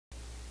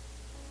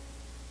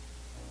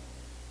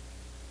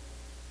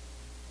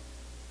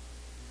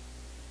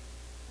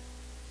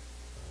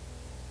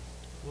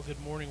Well,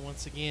 good morning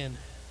once again.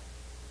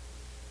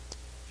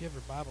 If you have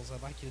your Bibles,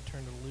 I'd like you to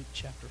turn to Luke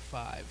chapter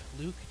 5.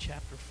 Luke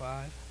chapter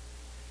 5.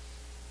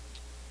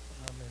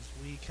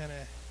 As we kind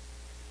of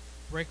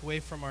break away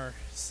from our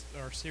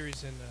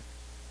series in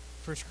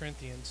 1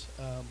 Corinthians.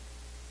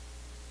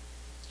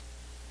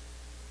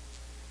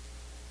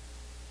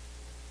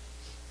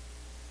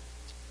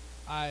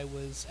 I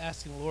was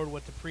asking the Lord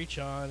what to preach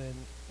on,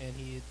 and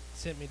He had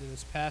sent me to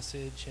this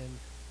passage, and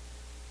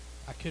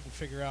I couldn't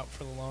figure out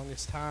for the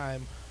longest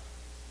time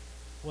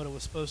what it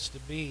was supposed to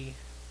be.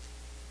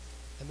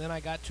 And then I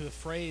got to a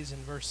phrase in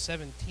verse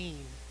 17,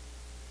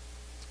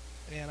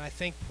 and I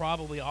think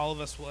probably all of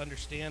us will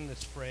understand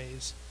this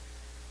phrase.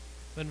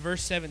 But in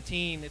verse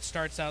 17, it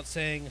starts out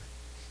saying,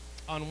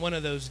 on one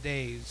of those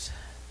days.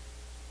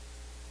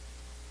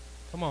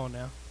 Come on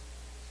now.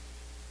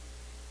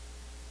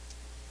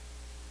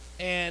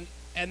 And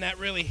that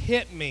really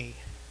hit me,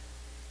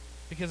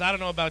 because I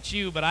don't know about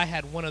you, but I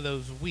had one of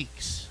those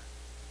weeks.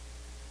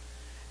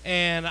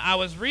 And I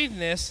was reading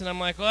this, and I'm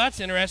like, well, that's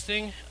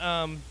interesting.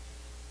 I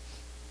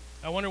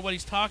wonder what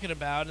he's talking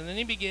about. And then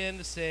he began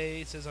to say,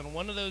 he says, on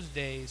one of those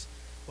days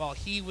while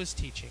he was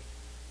teaching.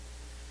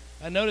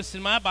 I noticed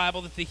in my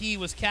Bible that the he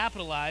was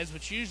capitalized,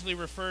 which usually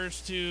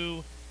refers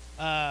to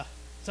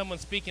someone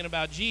speaking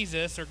about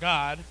Jesus or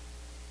God.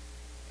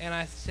 And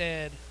I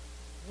said,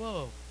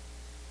 whoa,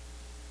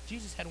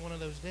 Jesus had one of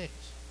those days.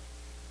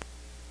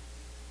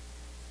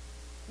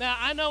 Now,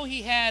 I know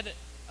he had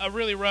a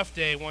really rough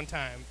day one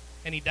time,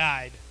 and he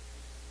died.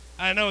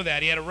 I know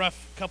that. He had a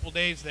rough couple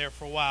days there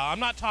for a while. I'm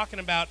not talking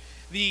about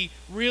the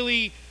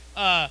really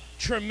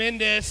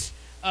tremendous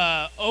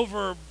the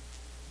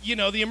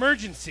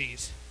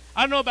emergencies.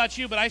 I don't know about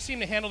you, but I seem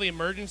to handle the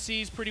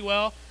emergencies pretty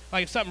well.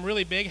 Like if something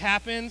really big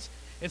happens,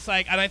 it's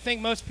like, and I think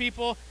most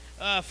people,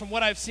 from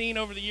what I've seen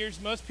over the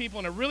years, most people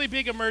in a really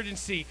big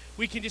emergency,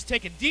 we can just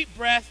take a deep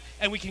breath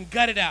and we can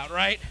gut it out,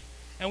 right?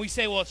 And we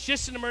say, well, it's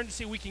just an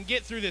emergency. We can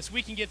get through this.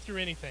 We can get through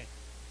anything.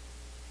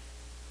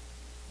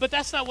 But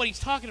that's not what he's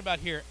talking about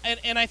here.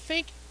 And I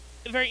think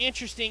very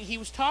interesting, he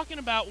was talking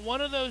about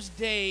one of those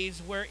days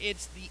where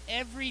it's the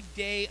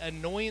everyday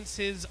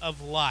annoyances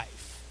of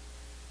life.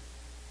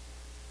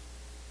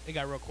 It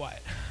got real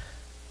quiet.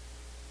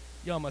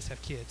 Y'all must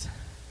have kids.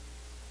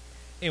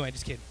 Anyway,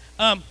 just kidding.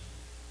 Not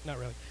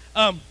really.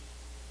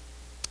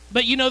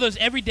 But you know those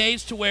every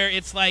days to where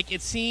it's like,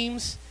 it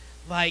seems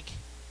like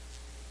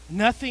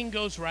nothing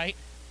goes right.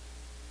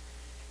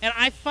 And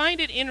I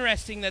find it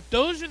interesting that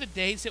those are the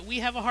days that we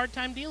have a hard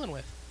time dealing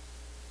with.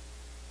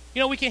 You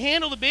know, we can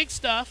handle the big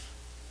stuff,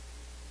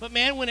 but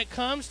man, when it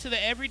comes to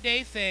the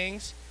everyday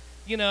things,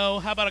 you know,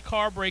 how about a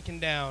car breaking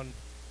down?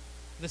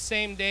 The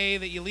same day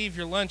that you leave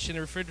your lunch in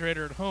the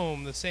refrigerator at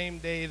home, the same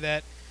day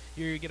that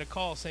you get a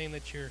call saying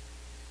that your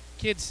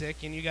kid's sick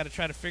and you got to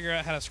try to figure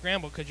out how to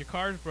scramble because your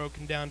car's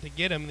broken down to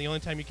get him, and the only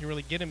time you can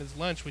really get him is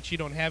lunch, which you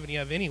don't have any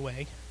of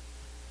anyway.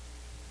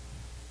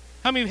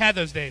 How many have had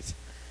those days?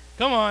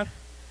 Come on.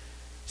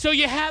 So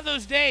you have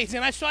those days,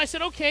 and I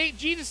said, okay,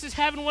 Jesus is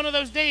having one of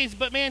those days,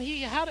 but man,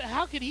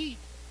 how could he?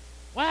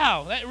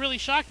 Wow, that really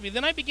shocked me.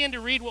 Then I began to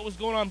read what was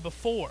going on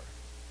before.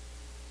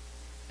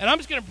 And I'm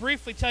just going to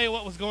briefly tell you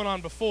what was going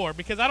on before,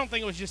 because I don't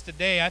think it was just a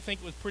day. I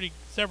think it was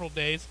several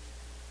days.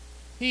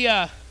 He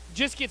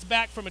just gets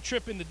back from a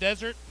trip in the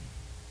desert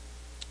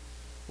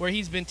where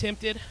he's been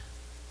tempted.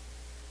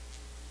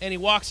 And he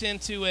walks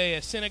into a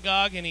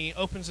synagogue, and he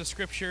opens the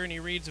scripture, and he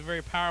reads a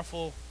very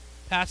powerful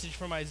passage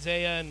from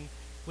Isaiah, and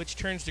which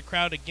turns the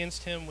crowd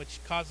against him, which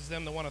causes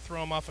them to want to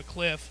throw him off a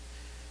cliff,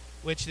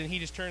 which then he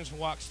just turns and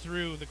walks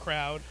through the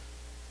crowd.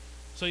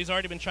 So he's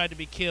already been tried to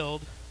be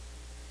killed.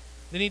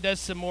 Then he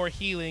does some more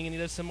healing, and he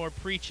does some more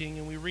preaching,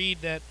 and we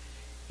read that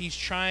he's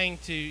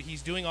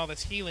doing all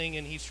this healing,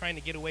 and he's trying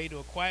to get away to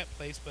a quiet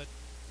place, but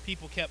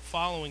people kept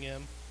following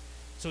him,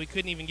 so he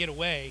couldn't even get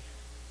away.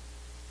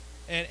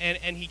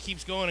 And he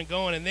keeps going and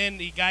going, and then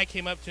the guy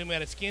came up to him who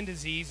had a skin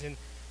disease, and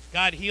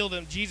God healed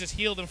him. Jesus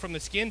healed him from the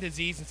skin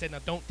disease and said, now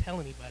don't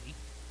tell anybody.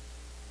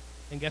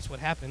 And guess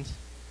what happens?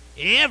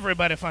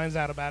 Everybody finds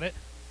out about it.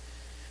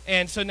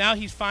 And so now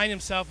he's finding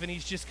himself, and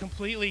he's just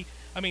completely,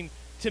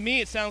 to me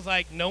it sounds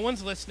like no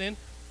one's listening.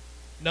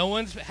 No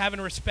one's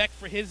having respect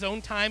for his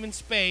own time and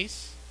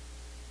space.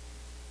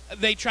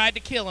 They tried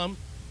to kill him.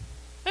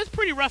 That's a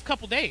pretty rough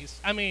couple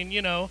days. I'm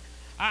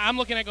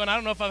looking at going, I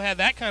don't know if I've had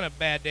that kind of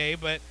bad day,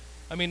 but,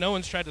 no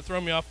one's tried to throw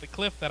me off the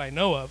cliff that I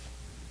know of.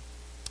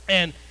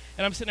 And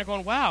I'm sitting there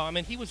going, wow,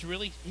 he was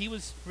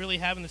really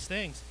having these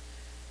things.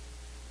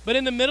 But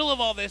in the middle of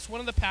all this,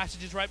 one of the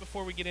passages right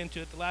before we get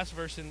into it, the last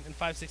verse in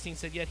 5:16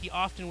 said, yet he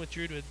often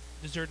withdrew to a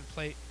deserted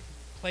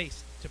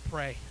place to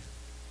pray.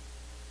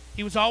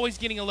 He was always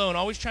getting alone,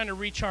 always trying to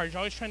recharge,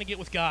 always trying to get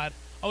with God,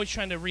 always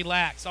trying to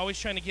relax, always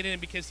trying to get in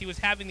because he was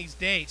having these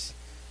days.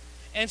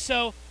 And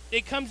so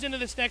it comes into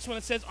this next one.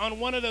 It says, on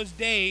one of those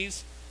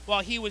days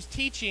while he was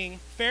teaching,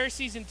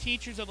 Pharisees and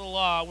teachers of the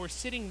law were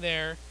sitting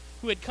there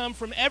who had come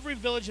from every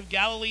village of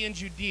Galilee and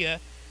Judea,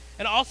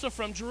 and also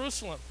from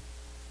Jerusalem.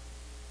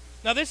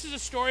 Now, this is a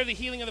story of the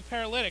healing of the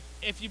paralytic.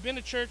 If you've been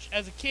to church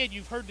as a kid,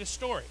 you've heard this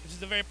story. This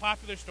is a very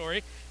popular story.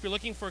 If you're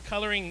looking for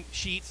coloring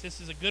sheets,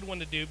 this is a good one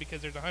to do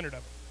because there's 100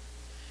 of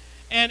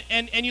them.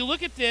 And you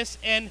look at this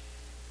and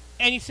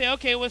you say,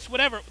 okay, well, it's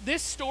whatever.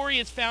 This story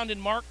is found in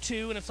Mark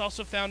 2, and it's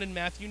also found in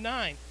Matthew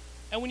 9.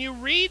 And when you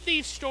read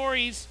these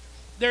stories,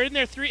 they're in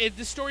there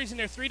this story's in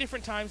there 3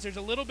 different times. There's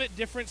a little bit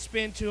different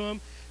spin to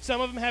them.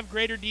 Some of them have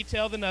greater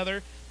detail than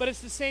other, but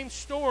it's the same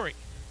story.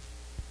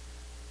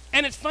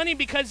 And it's funny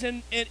because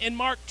in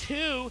Mark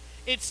 2,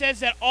 it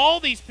says that all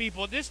these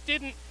people, it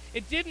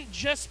didn't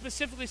just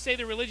specifically say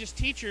the religious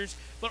teachers,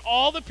 but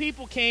all the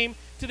people came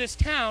to this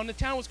town. The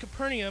town was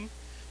Capernaum,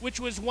 which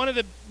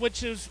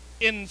is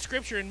in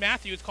Scripture in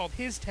Matthew, it's called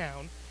his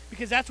town,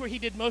 because that's where he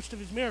did most of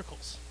his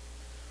miracles.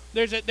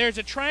 There's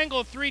a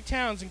triangle of 3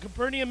 towns, and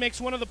Capernaum makes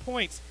one of the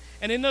points.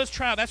 And in those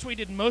trials, that's where he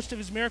did most of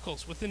his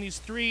miracles, within these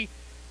 3,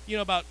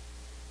 about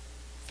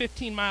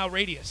 15-mile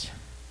radius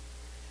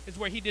is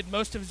where he did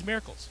most of his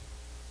miracles.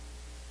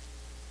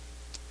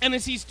 And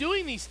as he's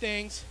doing these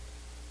things,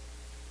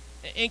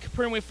 in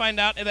Capernaum we find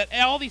out that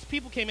all these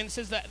people came in. It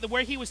says that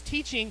where he was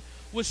teaching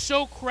was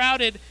so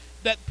crowded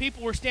that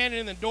people were standing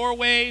in the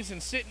doorways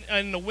and sitting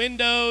in the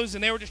windows,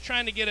 and they were just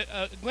trying to get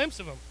a glimpse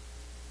of him.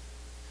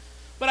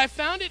 But I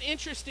found it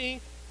interesting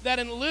that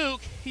in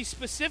Luke, he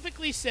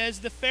specifically says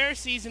the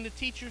Pharisees and the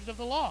teachers of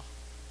the law.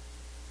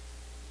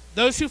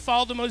 Those who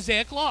followed the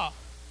Mosaic law.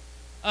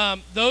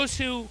 Those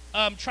who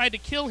tried to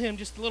kill him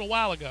just a little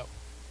while ago.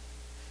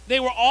 They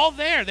were all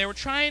there. They were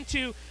trying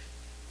to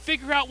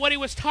figure out what he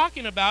was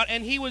talking about,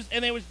 and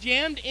they was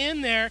jammed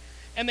in there,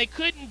 and they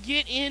couldn't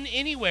get in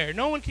anywhere.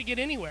 No one could get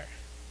anywhere.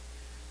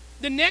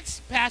 The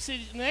next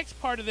passage, the next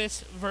part of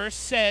this verse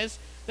says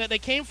that they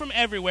came from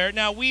everywhere.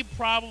 Now, we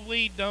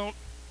probably don't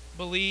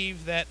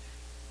believe that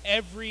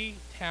every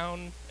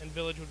town and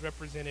village was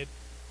represented.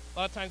 A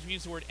lot of times we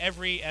use the word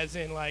every as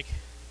in like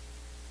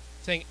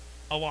saying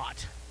a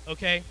lot,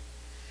 okay?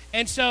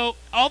 And so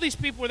all these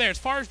people were there as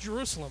far as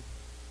Jerusalem,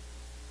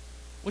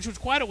 which was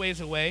quite a ways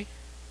away.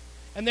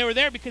 And they were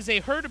there because they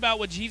heard about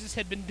what Jesus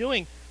had been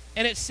doing.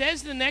 And it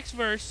says the next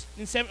verse,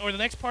 or the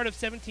next part of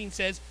 17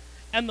 says,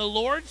 and the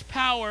Lord's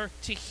power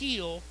to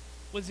heal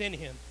was in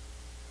him.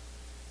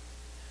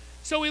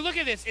 So we look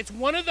at this. It's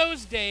one of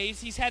those days.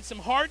 He's had some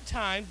hard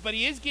times, but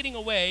he is getting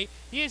away.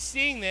 He is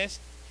seeing this,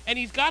 and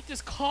he's got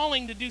this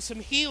calling to do some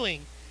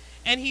healing.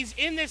 And he's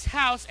in this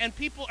house, and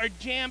people are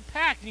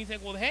jam-packed. And you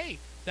think, well, hey,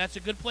 that's a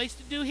good place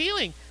to do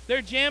healing.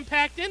 They're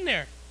jam-packed in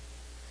there.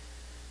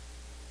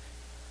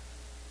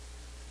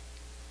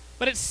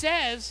 But it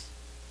says,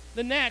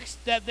 the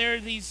next, that there are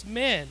these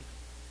men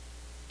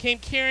came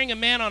carrying a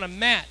man on a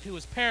mat who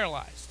was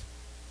paralyzed.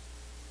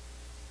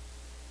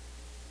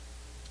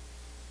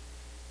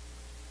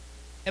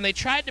 And they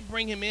tried to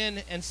bring him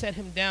in and set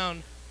him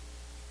down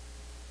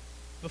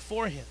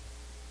before him.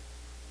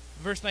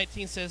 Verse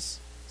 19 says,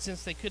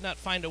 since they could not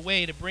find a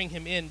way to bring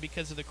him in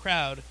because of the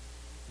crowd,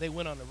 they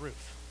went on the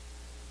roof.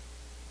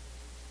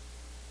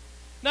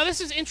 Now this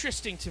is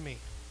interesting to me,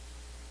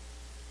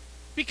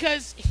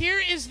 because here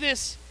is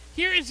this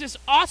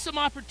awesome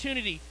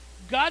opportunity.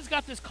 God's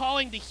got this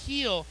calling to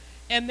heal,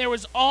 and there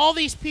was all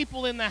these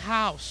people in the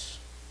house.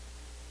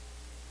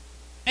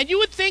 And you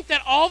would think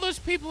that all those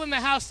people in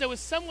the house, there was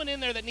someone in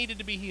there that needed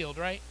to be healed,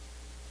 right?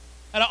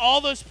 Out of all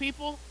those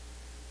people.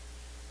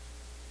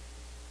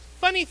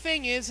 Funny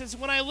thing is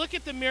when I look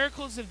at the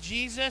miracles of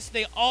Jesus,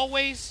 they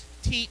always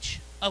teach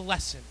a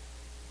lesson.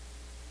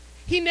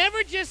 He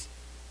never just,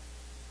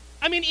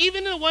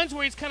 even the ones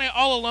where he's kind of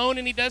all alone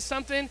and he does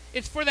something,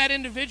 it's for that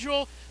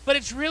individual, but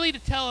it's really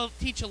to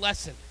teach a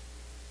lesson.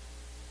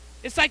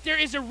 It's like there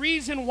is a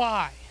reason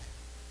why.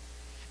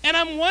 And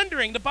I'm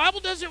wondering, the Bible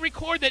doesn't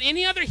record that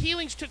any other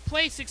healings took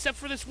place except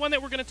for this one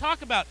that we're going to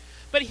talk about.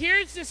 But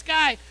here's this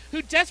guy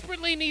who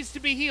desperately needs to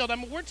be healed.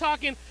 We're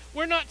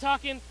not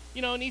talking,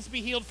 needs to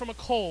be healed from a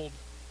cold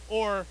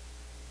or,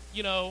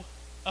 a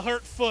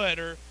hurt foot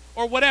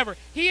or whatever.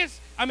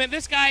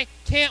 This guy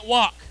can't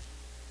walk.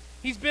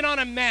 He's been on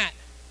a mat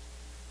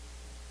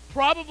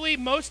probably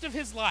most of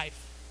his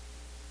life,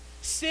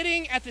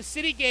 sitting at the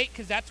city gate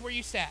because that's where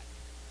you sat,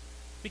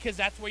 because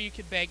that's where you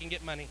could beg and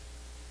get money.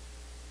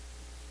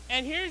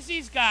 And here's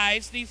these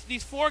guys,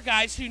 these 4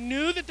 guys who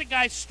knew that the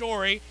guy's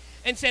story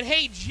and said,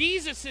 hey,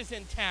 Jesus is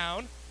in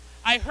town.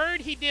 I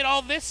heard he did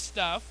all this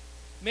stuff.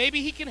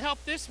 Maybe he can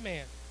help this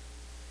man.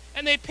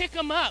 And they pick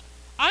him up.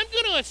 I'm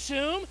going to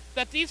assume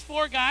that these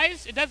 4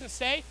 guys, it doesn't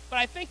say, but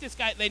I think this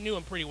guy, they knew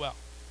him pretty well.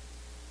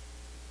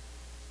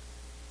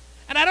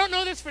 And I don't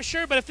know this for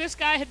sure, but if this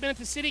guy had been at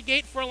the city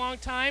gate for a long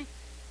time,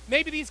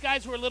 maybe these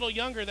guys were a little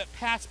younger that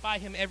passed by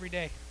him every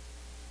day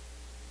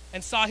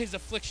and saw his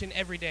affliction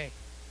every day.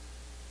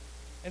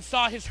 And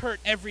saw his hurt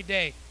every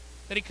day,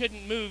 that he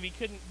couldn't move, he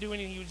couldn't do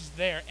anything, he was just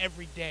there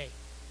every day.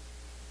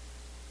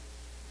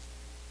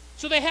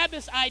 So they had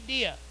this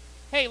idea,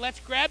 hey, let's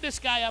grab this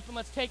guy up and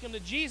let's take him to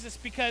Jesus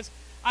because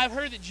I've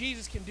heard that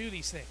Jesus can do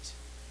these things.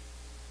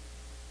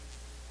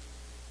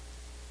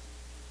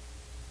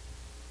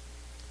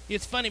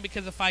 It's funny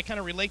because if I kind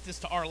of relate this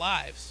to our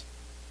lives,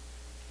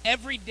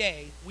 Every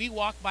day, we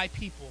walk by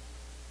people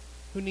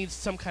who need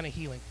some kind of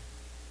healing.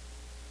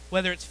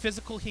 Whether it's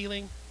physical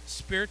healing,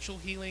 spiritual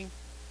healing,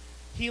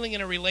 healing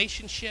in a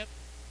relationship.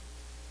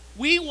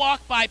 We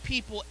walk by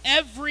people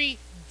every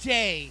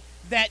day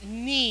that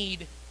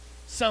need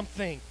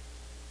something.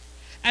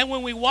 And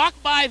when we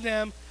walk by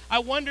them, I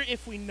wonder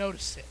if we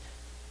notice it.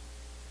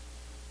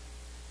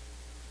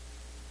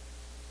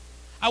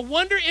 I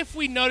wonder if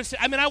we notice it.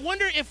 I mean, I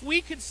wonder if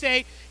we could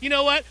say, you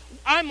know what,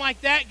 I'm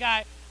like that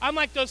guy. I'm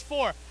like those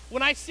four.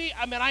 When I see,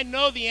 I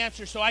know the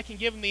answer, so I can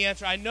give them the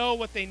answer. I know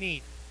what they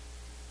need.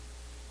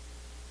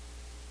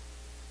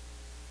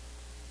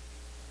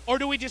 Or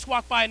do we just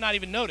walk by and not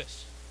even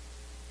notice?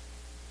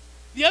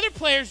 The other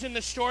players in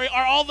the story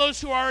are all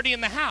those who are already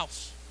in the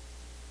house.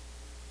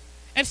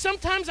 And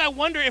sometimes I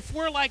wonder if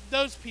we're like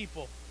those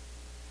people.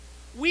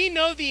 We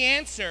know the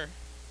answer,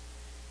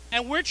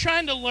 and we're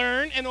trying to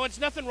learn, and there's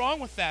nothing wrong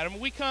with that. I mean,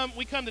 we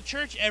come to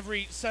church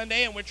every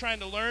Sunday, and we're trying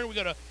to learn. We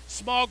go to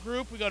small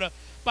group, we go to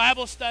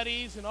Bible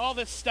studies and all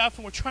this stuff,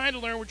 and we're trying to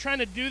learn. We're trying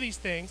to do these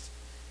things.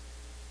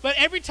 But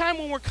every time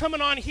when we're coming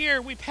on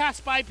here, we pass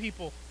by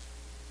people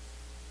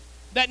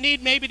that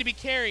need maybe to be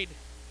carried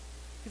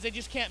because they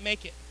just can't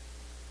make it.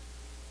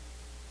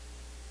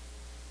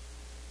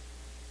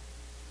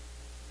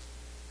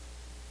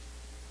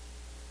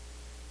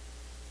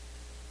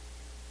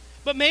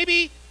 But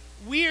maybe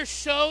we are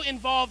so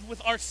involved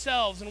with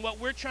ourselves and what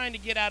we're trying to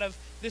get out of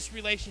this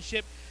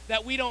relationship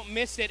that we don't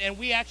miss it, and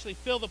we actually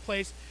fill the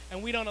place,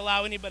 and we don't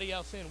allow anybody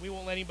else in. We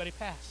won't let anybody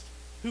past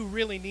who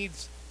really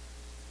needs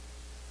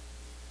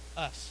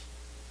us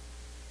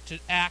to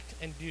act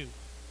and do.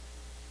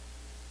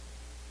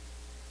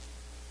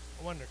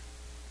 I wonder.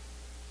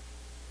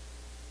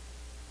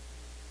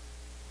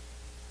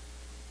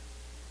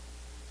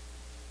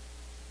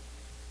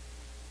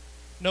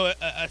 No,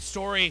 a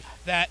story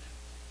that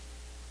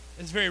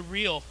is very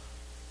real.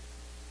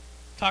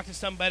 Talked to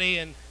somebody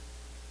and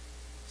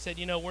said,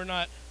 you know, we're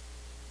not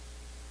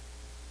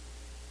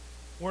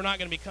going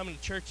to be coming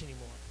to church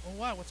anymore. Oh,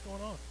 wow, what's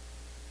going on?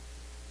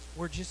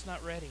 We're just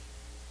not ready.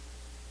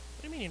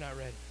 What do you mean you're not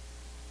ready?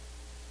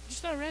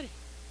 Just not ready.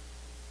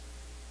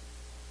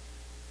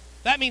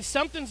 That means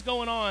something's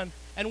going on,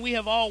 and we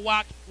have all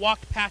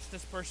walked past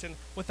this person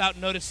without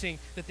noticing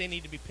that they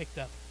need to be picked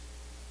up.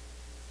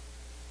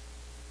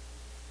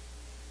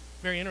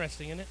 Very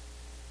interesting, isn't it?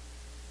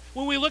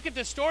 When we look at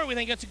this story, we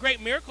think it's a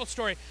great miracle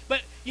story.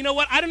 But you know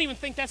what? I don't even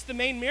think that's the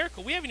main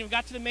miracle. We haven't even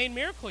got to the main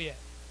miracle yet.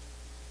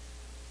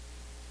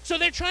 So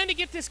they're trying to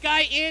get this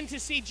guy in to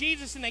see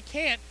Jesus, and they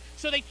can't.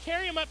 So they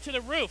carry him up to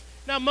the roof.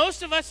 Now,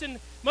 most of us,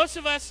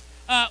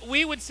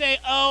 we would say,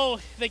 oh,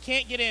 they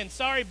can't get in.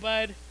 Sorry,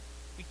 bud.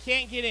 We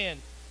can't get in.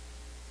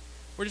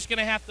 We're just going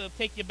to have to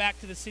take you back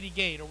to the city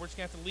gate, or we're just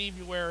going to have to leave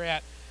you where we're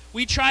at.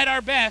 We tried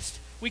our best.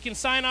 We can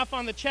sign off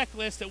on the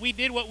checklist that we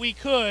did what we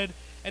could,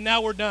 and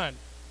now we're done.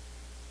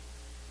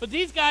 But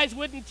these guys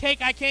wouldn't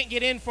take I can't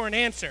get in for an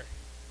answer.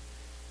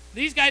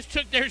 These guys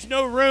took there's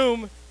no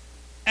room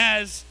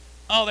as,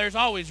 oh, there's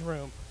always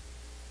room.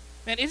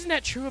 Man, isn't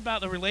that true about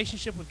the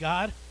relationship with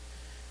God?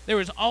 There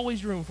is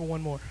always room for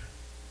one more.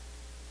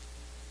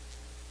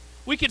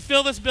 We could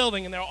fill this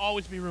building and there'll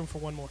always be room for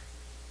one more.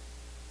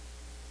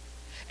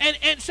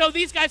 And so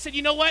these guys said,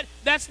 you know what?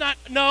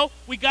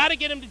 We got to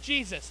get him to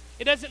Jesus.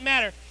 It doesn't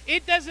matter.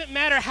 It doesn't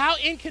matter how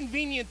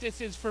inconvenient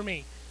this is for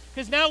me.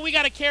 Because now we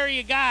got to carry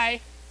a guy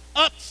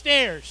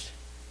upstairs.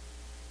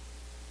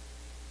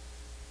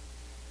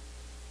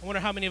 I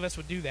wonder how many of us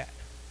would do that.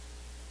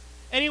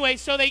 Anyway,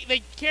 so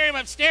they carry him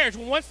upstairs.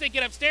 Well, once they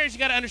get upstairs, you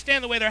got to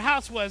understand the way their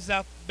house was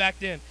out back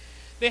then.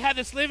 They had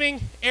this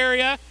living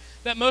area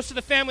that most of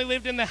the family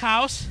lived in the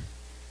house.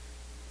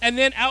 And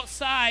then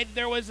outside,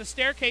 there was a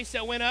staircase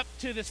that went up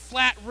to this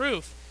flat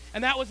roof.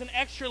 And that was an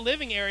extra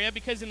living area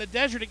because in the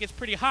desert it gets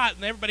pretty hot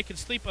and everybody could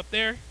sleep up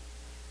there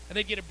and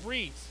they'd get a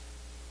breeze.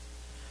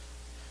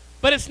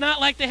 But it's not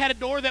like they had a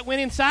door that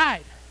went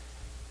inside.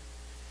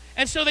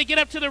 And so they get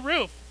up to the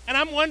roof. And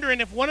I'm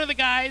wondering if one of the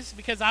guys,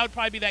 because I would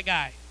probably be that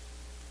guy.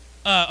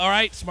 All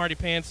right, smarty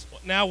pants,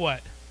 now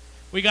what?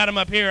 We got him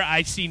up here.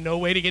 I see no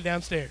way to get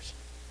downstairs.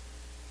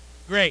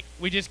 Great.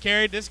 We just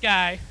carried this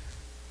guy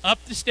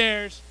up the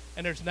stairs,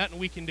 and there's nothing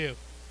we can do.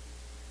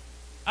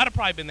 I'd have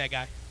probably been that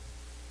guy.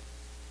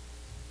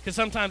 Because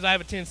sometimes I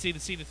have a tendency to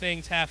see the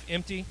things half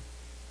empty.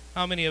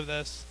 How many of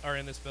us are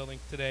in this building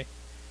today?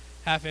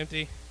 Half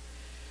empty.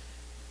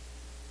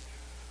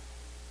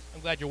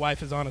 I'm glad your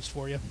wife is honest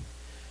for you.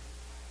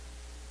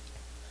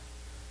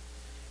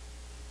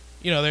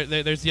 You know,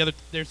 there's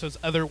those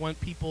other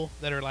people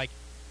that are like,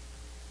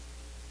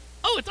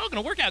 oh, it's all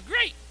going to work out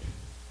great.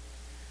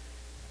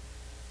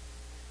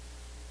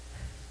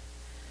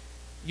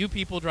 You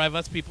people drive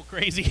us people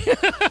crazy.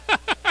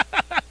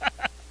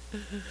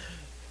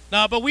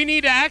 No, but we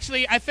need to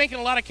actually, I think in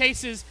a lot of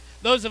cases,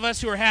 those of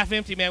us who are half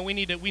empty, man, we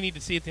need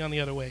to see it on the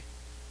other way.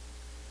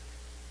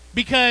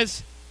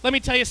 Because, let me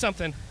tell you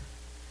something.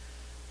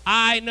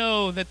 I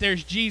know that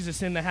there's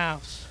Jesus in the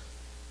house.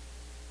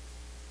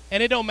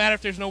 And it don't matter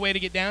if there's no way to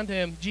get down to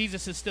him.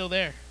 Jesus is still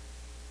there.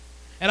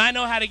 and I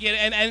know how to get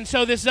it. And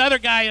so this other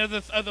guy of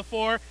the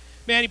four,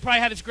 man, he probably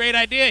had this great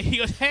idea. He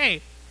goes,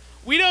 hey,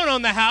 we don't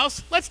own the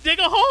house. Let's dig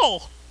a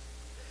hole.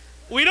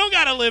 We don't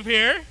got to live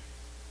here.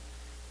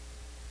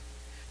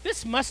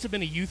 This must have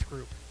been a youth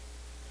group.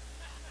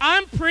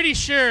 I'm pretty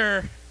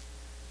sure.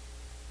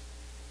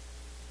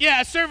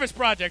 Yeah, a service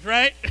project,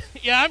 right?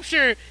 Yeah, I'm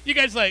sure you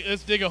guys like,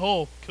 let's dig a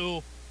hole.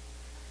 Cool.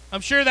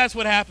 I'm sure that's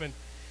what happened.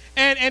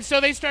 And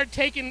so they start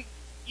taking,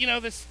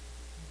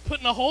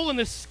 putting a hole in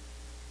this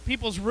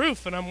people's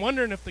roof, and I'm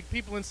wondering if the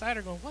people inside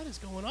are going, what is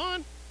going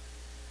on?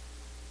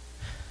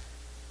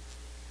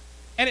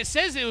 And it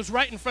says it was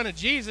right in front of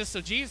Jesus,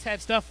 so Jesus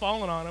had stuff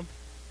falling on him.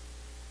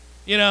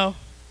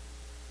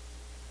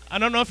 I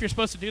don't know if you're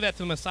supposed to do that to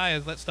the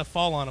Messiah, let stuff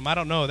fall on him. I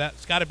don't know.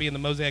 That's got to be in the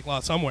Mosaic Law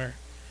somewhere.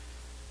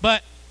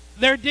 But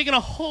they're digging a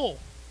hole.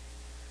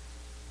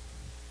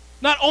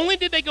 Not only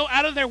did they go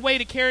out of their way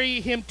to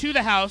carry him to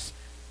the house,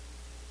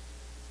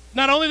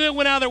 not only did they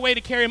went out of their way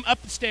to carry him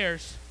up the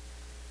stairs,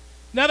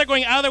 now they're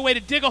going out of their way to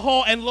dig a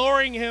hole and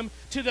lowering him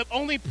to the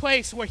only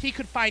place where he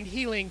could find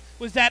healing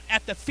was that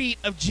at the feet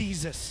of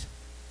Jesus.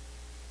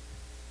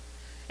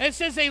 And it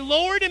says they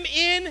lowered him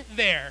in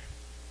there.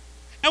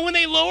 And when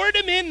they lowered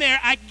him in there,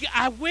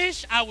 I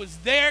wish I was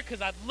there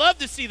because I'd love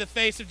to see the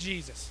face of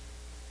Jesus.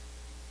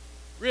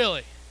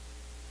 Really.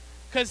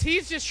 Because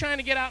he's just trying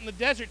to get out in the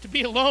desert to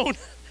be alone.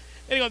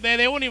 And he goes, man,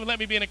 they won't even let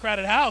me be in a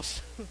crowded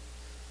house.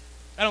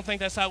 I don't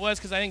think that's how it was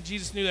because I think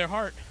Jesus knew their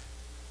heart.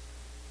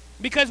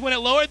 Because when it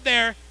lowered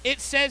there,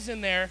 it says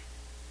in there,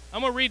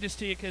 I'm going to read this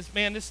to you because,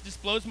 man, this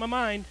just blows my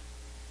mind.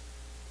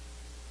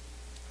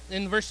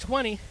 In verse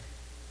 20,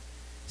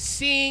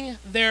 seeing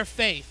their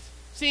faith.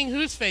 Seeing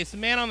whose faith? The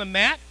man on the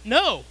mat?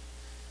 No.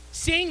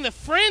 Seeing the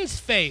friend's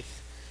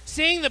faith.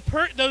 Seeing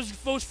those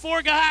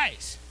four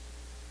guys.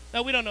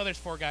 No, we don't know there's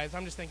four guys.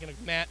 I'm just thinking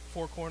of Matt,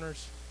 four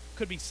corners.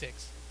 Could be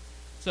six.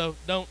 So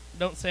don't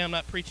say I'm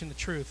not preaching the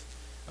truth.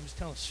 I'm just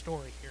telling a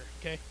story here,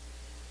 okay?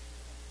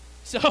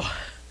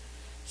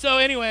 So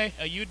anyway,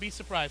 you'd be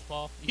surprised,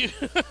 Paul.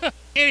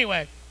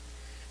 Anyway,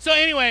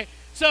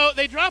 so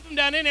they drop him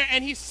down in there,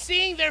 and he's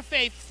seeing their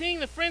faith, seeing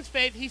the friend's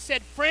faith. He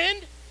said,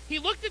 friend, he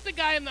looked at the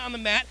guy on the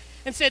mat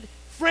and said,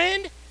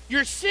 friend,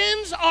 your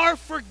sins are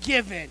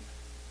forgiven.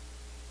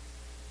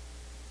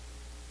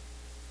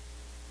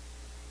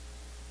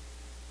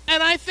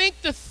 And I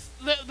think the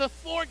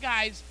four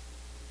guys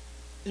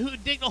who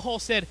digged the hole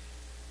said,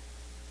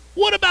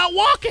 what about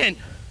walking?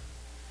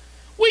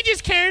 We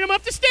just carried him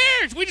up the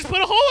stairs. We just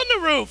put a hole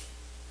in the roof.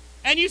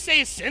 And you say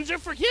his sins are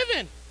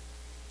forgiven.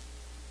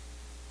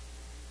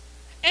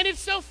 And it's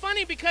so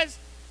funny because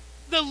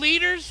the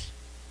leaders,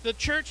 the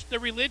church, the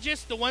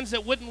religious, the ones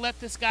that wouldn't let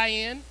this guy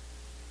in,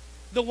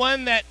 the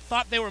one that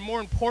thought they were more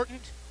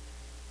important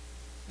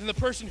than the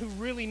person who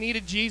really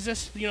needed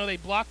Jesus, they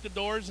blocked the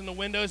doors and the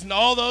windows and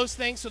all those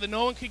things so that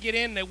no one could get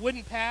in and they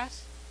wouldn't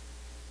pass.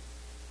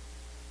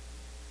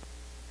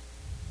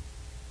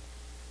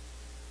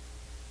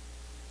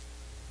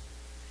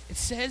 It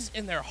says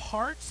in their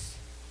hearts,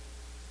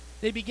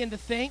 they begin to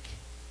think,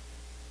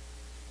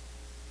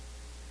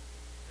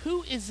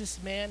 who is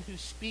this man who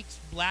speaks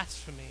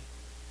blasphemy?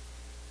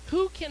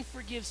 Who can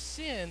forgive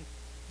sin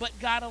but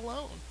God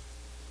alone?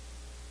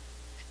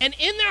 And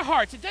in their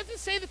hearts, it doesn't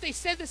say that they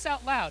said this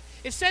out loud.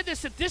 It said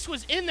that this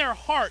was in their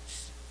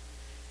hearts.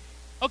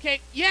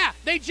 Okay, yeah,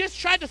 they just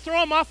tried to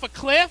throw him off a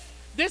cliff.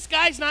 This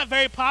guy's not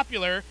very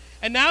popular.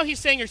 And now he's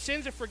saying your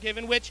sins are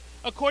forgiven, which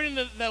according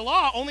to the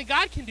law, only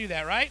God can do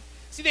that, right?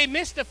 See, they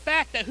missed the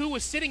fact that who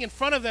was sitting in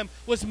front of them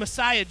was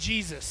Messiah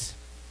Jesus.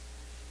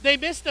 They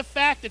missed the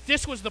fact that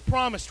this was the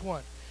promised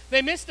one.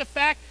 They missed the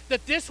fact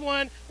that this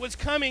one was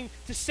coming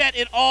to set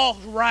it all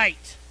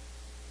right.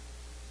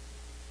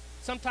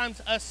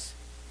 Sometimes us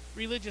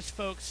religious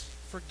folks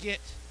forget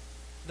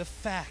the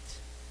fact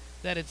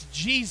that it's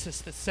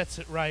Jesus that sets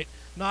it right,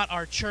 not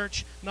our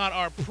church, not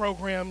our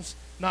programs,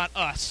 not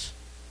us.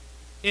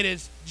 It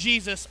is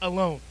Jesus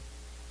alone.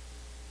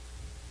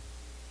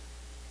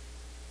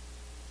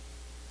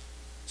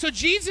 So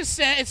Jesus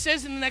said, it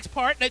says in the next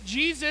part, that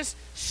Jesus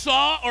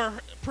saw or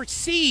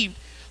perceived,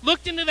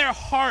 looked into their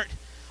heart.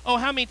 Oh,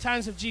 how many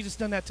times have Jesus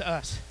done that to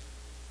us?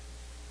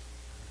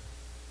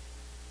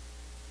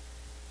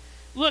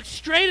 Look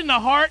straight in the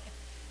heart,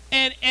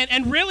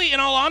 and really, in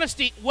all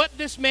honesty, what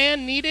this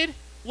man needed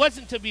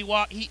wasn't to be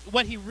what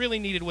he really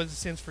needed was his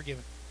sins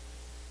forgiven.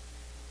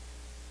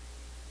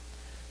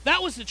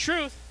 That was the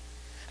truth.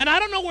 And I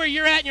don't know where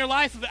you're at in your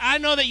life, but I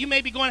know that you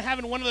may be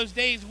having one of those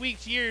days,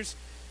 weeks, years,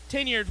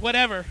 10 years,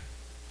 whatever.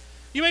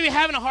 You may be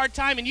having a hard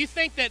time, and you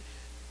think that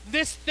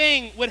this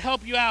thing would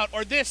help you out,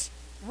 or this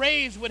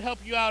raise would help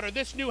you out, or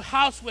this new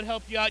house would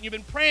help you out. And you've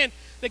been praying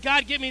that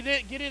God get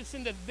us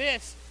into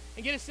this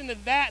and get us into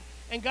that.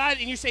 And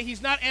you say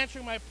he's not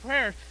answering my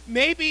prayer.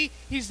 Maybe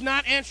he's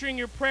not answering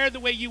your prayer the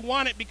way you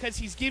want it because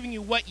he's giving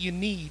you what you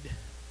need.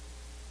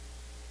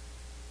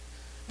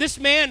 This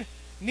man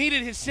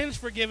needed his sins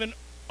forgiven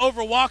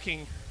over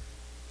walking.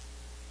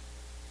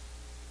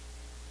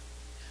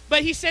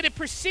 But he said it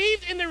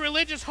perceived in the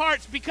religious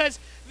hearts, because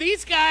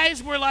these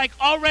guys were like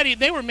already,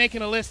 they were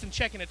making a list and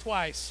checking it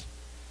twice.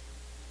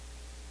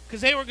 Because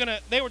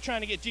they were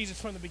trying to get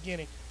Jesus from the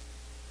beginning.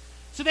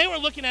 So they were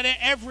looking at it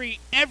every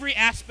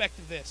aspect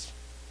of this.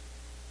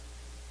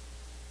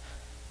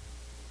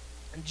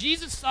 And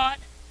Jesus saw it,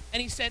 and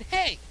he said,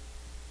 hey,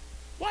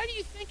 why are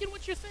you thinking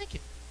what you're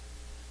thinking?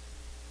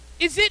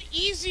 Is it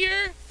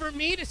easier for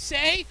me to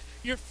say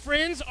your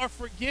friends are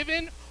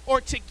forgiven,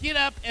 or to get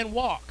up and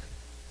walk?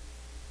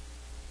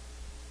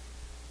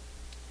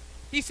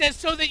 He says,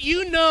 so that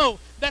you know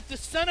that the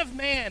Son of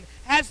Man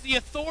has the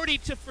authority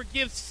to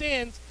forgive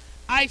sins,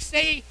 I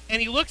say,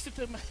 and he looks at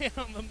the man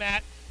on the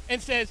mat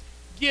and says,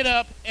 get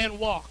up and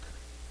walk.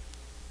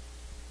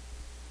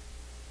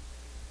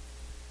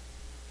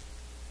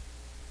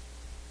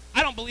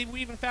 I don't believe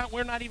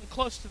we're not even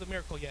close to the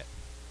miracle yet.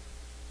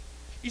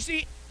 You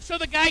see, so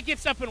the guy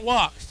gets up and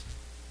walks.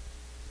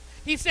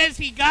 He says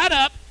he got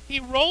up, he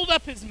rolled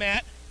up his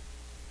mat,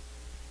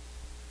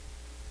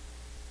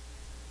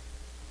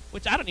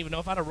 which I don't even know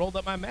if I'd have rolled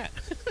up my mat.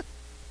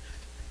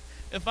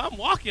 If I'm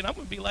walking, I'm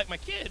going to be like my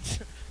kids.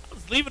 I'll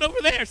just leave it over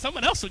there.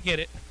 Someone else will get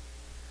it.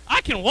 I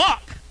can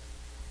walk.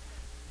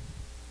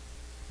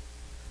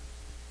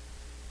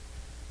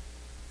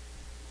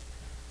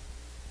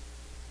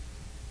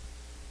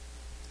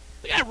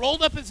 The guy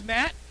rolled up his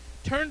mat,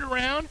 turned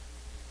around,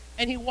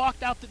 and he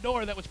walked out the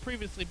door that was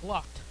previously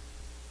blocked.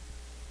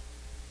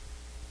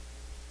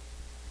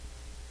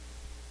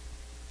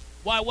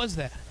 Why was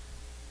that?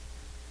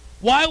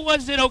 Why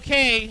was it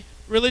okay,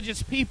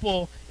 religious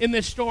people, in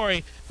this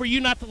story, for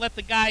you not to let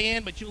the guy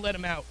in, but you let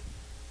him out?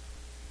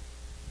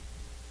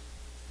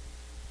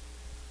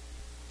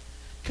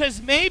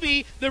 Because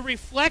maybe the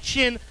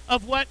reflection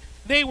of what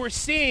they were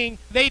seeing,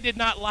 they did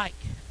not like.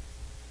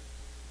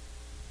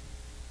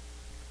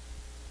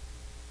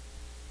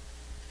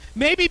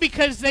 Maybe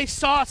because they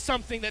saw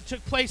something that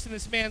took place in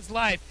this man's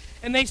life,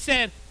 and they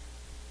said,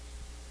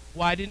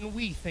 why didn't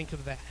we think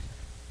of that?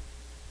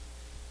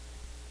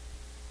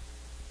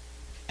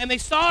 And they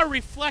saw a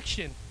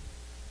reflection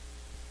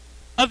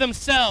of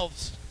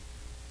themselves,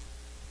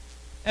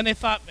 and they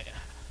thought, man.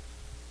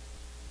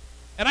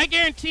 And I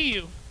guarantee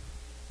you,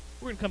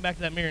 we're going to come back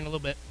to that mirror in a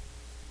little bit.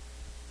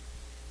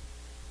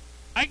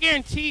 I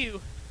guarantee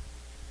you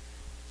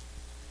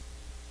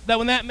that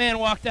when that man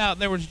walked out,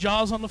 there was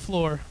jaws on the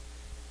floor,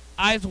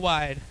 eyes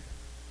wide,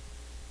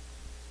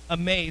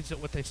 amazed at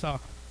what they saw.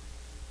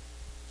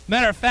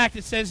 Matter of fact,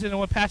 it says in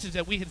one passage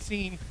that we had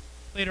seen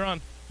later on,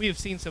 we have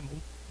seen some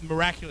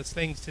miraculous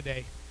things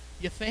today.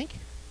 You think?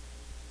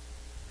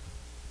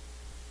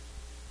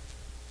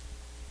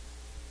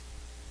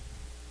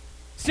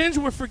 Sins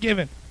were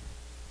forgiven.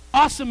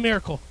 Awesome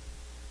miracle.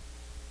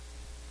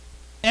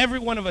 Every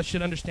one of us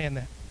should understand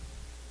that.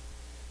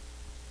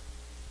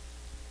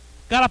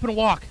 Got up and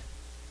walked.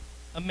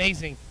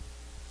 Amazing.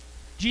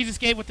 Jesus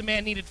gave what the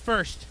man needed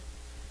first,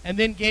 and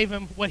then gave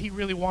him what he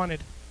really wanted,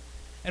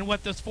 and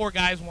what those four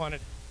guys wanted.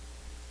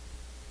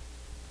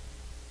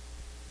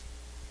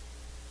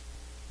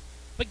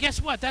 But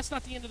guess what? That's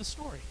not the end of the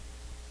story.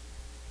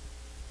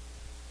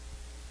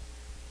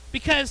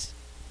 Because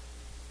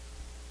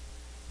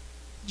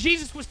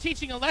Jesus was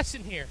teaching a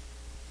lesson here.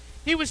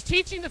 He was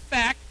teaching the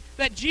fact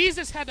that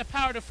Jesus had the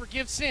power to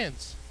forgive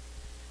sins.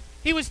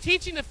 He was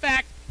teaching the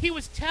fact, he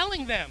was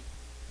telling them,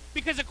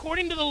 because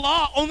according to the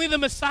law, only the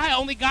Messiah,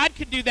 only God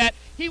could do that.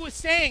 He was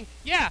saying,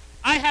 yeah,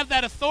 I have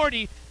that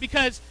authority,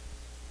 because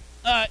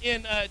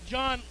in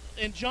John,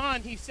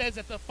 he says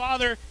that the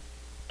Father,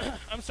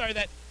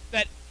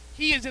 that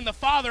he is in the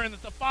Father and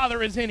that the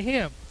Father is in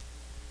him.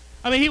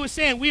 I mean, he was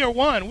saying we are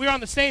one. We're on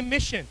the same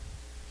mission.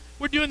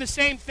 We're doing the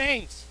same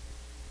things.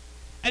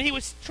 And he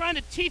was trying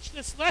to teach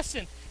this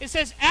lesson. It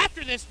says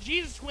after this,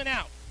 Jesus went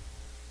out.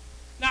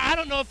 Now, I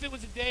don't know if it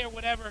was a day or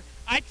whatever.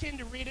 I tend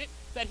to read it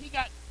that he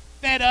got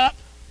fed up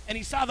and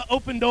he saw the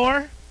open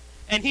door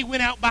and he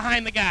went out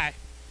behind the guy.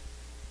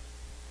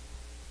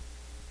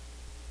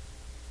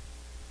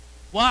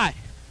 Why?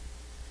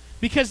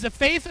 Because the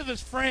faith of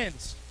his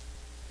friends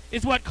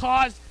is what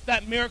caused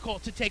that miracle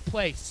to take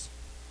place.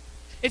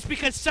 It's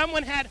because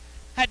someone had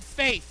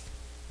faith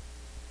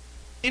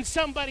in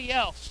somebody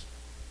else.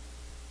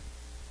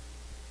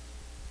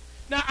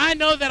 Now, I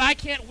know that I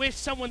can't wish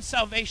someone's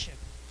salvation.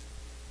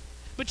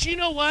 But you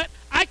know what?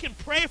 I can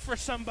pray for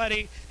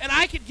somebody, and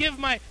I could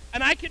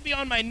be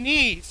on my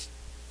knees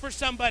for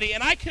somebody,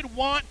 and I could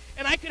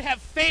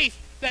have faith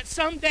that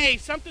someday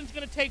something's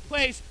going to take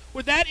place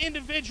where that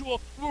individual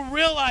will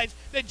realize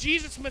that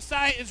Jesus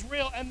Messiah is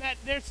real and that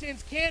their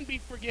sins can be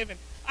forgiven.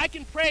 I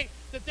can pray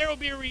that there will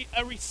be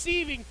a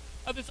receiving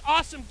of this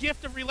awesome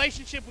gift of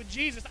relationship with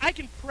Jesus. I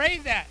can pray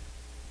that.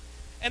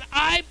 And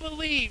I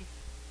believe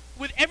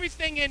with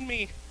everything in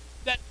me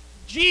that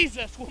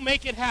Jesus will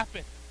make it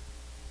happen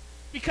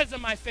because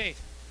of my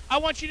faith. I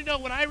want you to know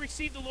when I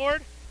received the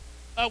Lord,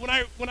 when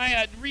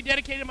I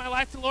rededicated my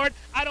life to the Lord,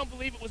 I don't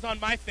believe it was on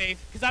my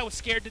faith because I was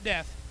scared to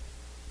death.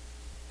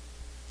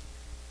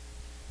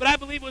 But I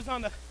believe it was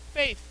on the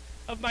faith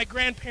of my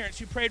grandparents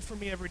who prayed for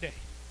me every day.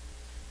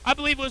 I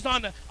believe it was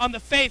on the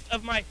faith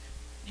of my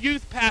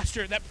youth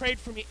pastor that prayed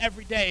for me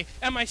every day,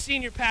 and my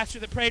senior pastor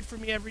that prayed for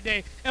me every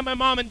day, and my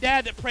mom and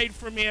dad that prayed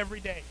for me every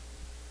day.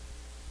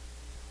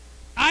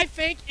 I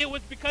think it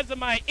was because of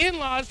my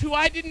in-laws, who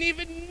I didn't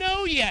even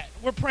know yet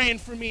were praying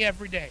for me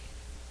every day.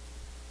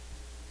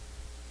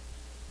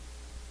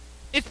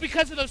 It's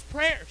because of those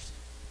prayers.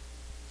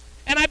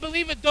 And I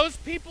believe that those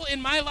people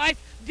in my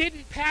life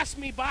didn't pass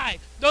me by.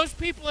 Those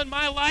people in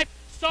my life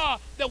saw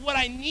that what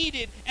I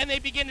needed, and they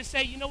began to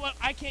say, you know what,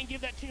 I can't give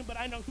that to you, but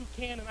I know who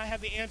can, and I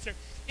have the answer.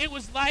 It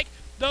was like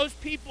those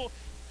people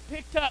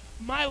picked up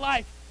my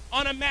life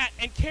on a mat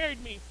and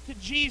carried me to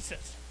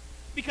Jesus,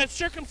 because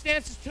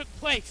circumstances took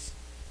place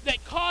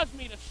that caused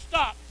me to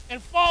stop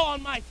and fall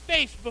on my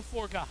face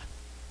before God.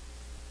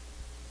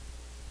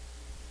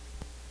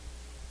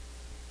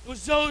 It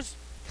was those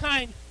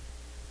kind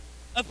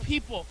of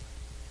people.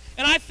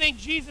 And I think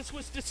Jesus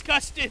was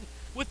disgusted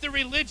with the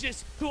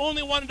religious who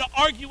only wanted to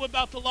argue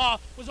about the law,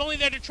 was only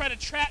there to try to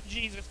trap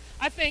Jesus.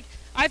 I think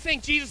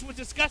Jesus was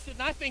disgusted,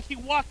 and I think he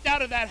walked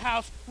out of that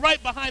house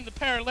right behind the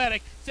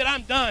paralytic, said,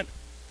 I'm done.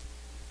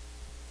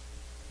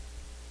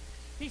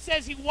 He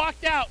says he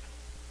walked out,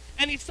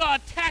 and he saw a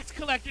tax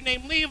collector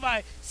named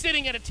Levi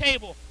sitting at a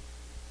table.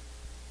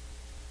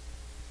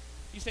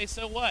 You say,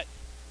 so what?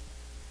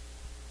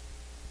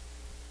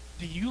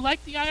 Do you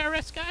like the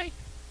IRS guy?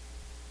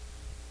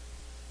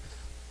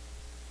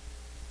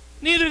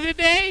 Neither did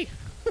they.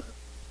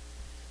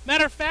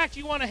 Matter of fact,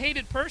 you want a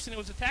hated person, it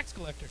was a tax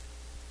collector.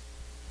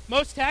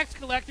 Most tax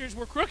collectors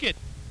were crooked.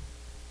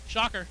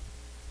 Shocker.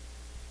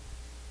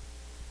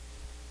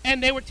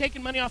 And they were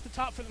taking money off the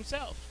top for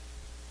themselves.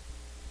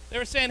 They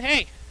were saying,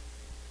 hey,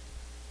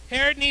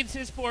 Herod needs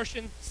his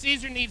portion,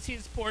 Caesar needs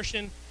his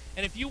portion,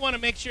 and if you want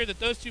to make sure that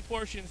those two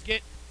portions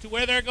get to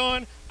where they're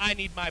going, I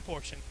need my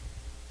portion.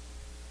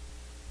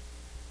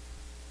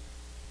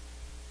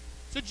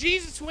 So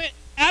Jesus went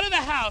out of the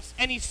house,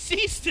 and he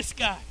sees this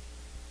guy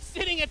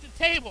sitting at the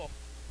table.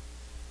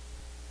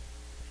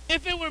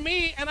 If it were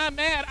me and I'm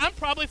mad, I'm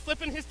probably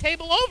flipping his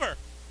table over.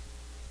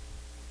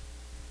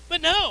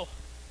 But no.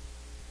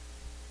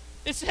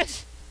 It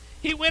says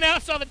he went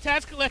out, saw the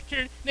tax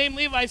collector named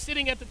Levi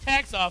sitting at the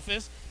tax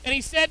office, and he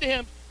said to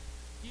him,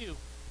 you,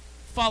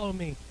 follow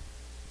me.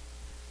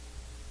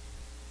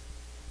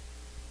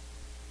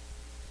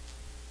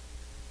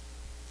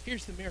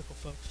 Here's the miracle,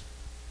 folks.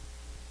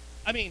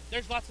 I mean,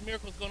 there's lots of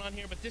miracles going on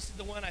here, but this is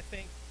the one I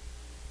think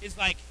is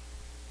like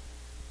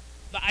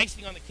the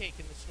icing on the cake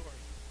in the story.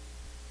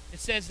 It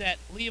says that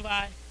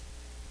Levi,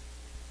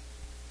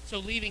 so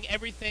leaving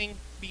everything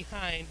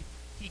behind,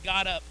 he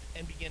got up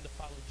and began to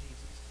follow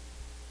Jesus.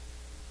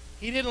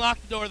 He didn't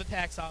lock the door of the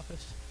tax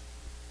office.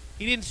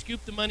 He didn't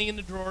scoop the money in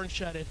the drawer and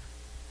shut it.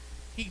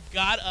 He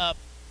got up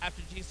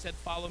after Jesus said,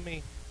 follow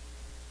me.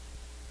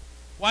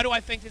 Why do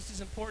I think this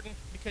is important?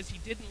 Because he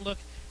didn't look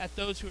at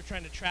those who were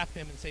trying to trap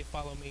him and say,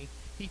 follow me.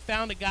 He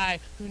found a guy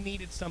who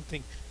needed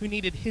something, who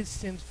needed his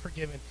sins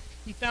forgiven.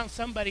 He found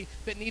somebody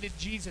that needed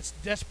Jesus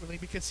desperately,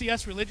 because see,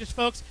 us religious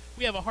folks,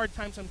 we have a hard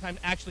time sometimes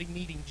actually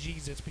needing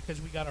Jesus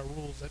because we got our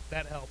rules.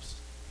 That helps.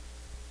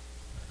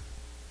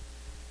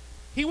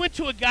 He went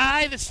to a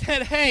guy that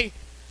said, hey,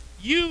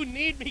 you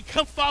need me,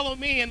 come follow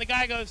me. And the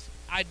guy goes,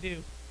 I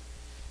do.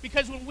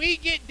 Because when we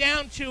get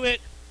down to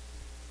it,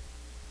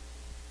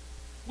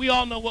 we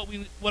all know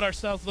what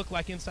ourselves look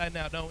like inside and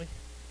out, don't we?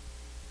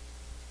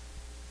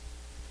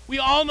 We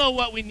all know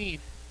what we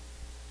need.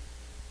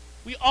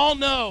 We all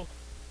know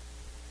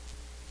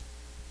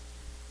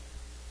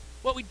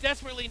what we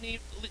desperately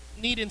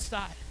need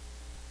inside.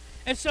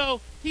 And so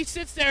he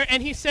sits there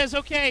and he says,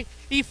 okay,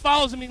 he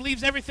follows him, he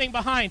leaves everything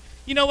behind.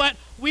 You know what?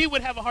 We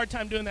would have a hard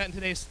time doing that in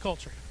today's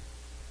culture.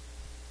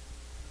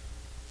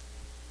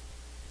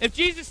 If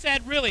Jesus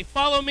said, really,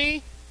 follow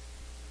me,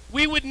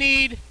 we would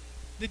need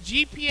the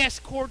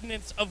GPS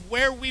coordinates of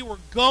where we were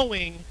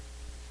going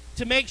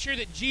to make sure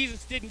that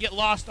Jesus didn't get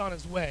lost on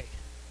his way.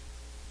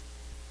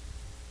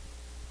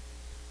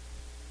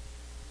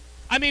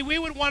 I mean, we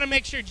would want to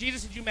make sure,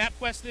 Jesus, did you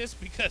MapQuest this?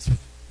 Because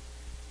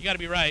you got to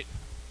be right.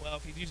 Well,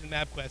 if he's using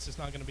MapQuest, it's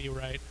not going to be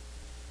right.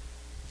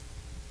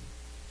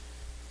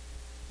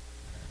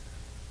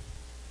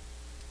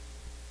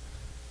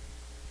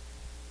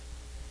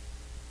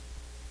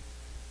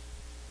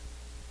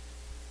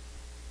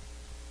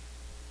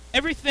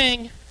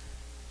 Everything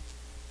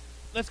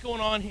that's going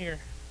on here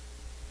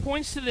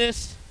points to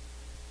this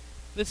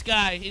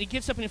guy, and he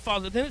gets up and he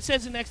follows it. Then it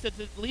says the next that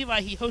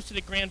Levi, he hosted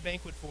a grand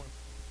banquet for him.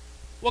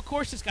 Well, of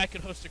course this guy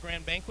could host a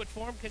grand banquet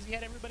for him because he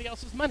had everybody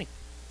else's money.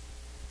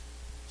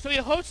 So he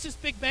hosts this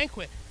big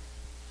banquet.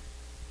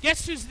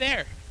 Guess who's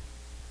there?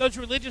 Those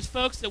religious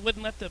folks that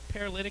wouldn't let the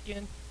paralytic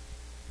in.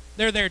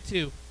 They're there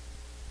too.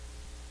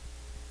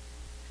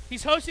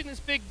 He's hosting this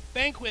big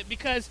banquet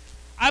because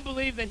I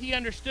believe that he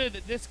understood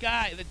that this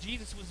guy, that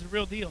Jesus was the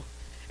real deal.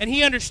 And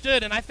he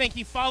understood, and I think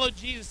he followed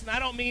Jesus. And I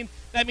don't mean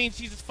that means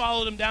Jesus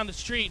followed him down the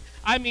street.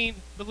 I mean,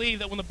 believe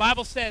that when the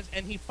Bible says,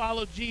 and he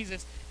followed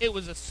Jesus, it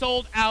was a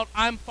sold out,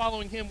 I'm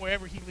following him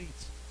wherever he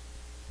leads.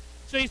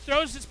 So he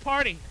throws this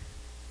party.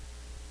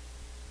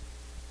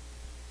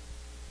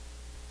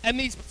 And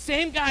these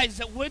same guys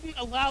that wouldn't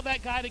allow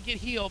that guy to get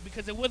healed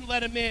because they wouldn't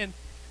let him in,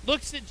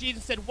 looks at Jesus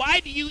and said, why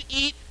do you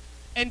eat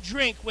and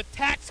drink with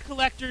tax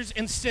collectors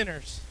and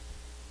sinners?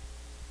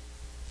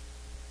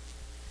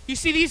 You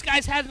see, these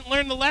guys hadn't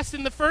learned the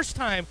lesson the first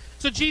time,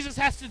 so Jesus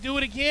has to do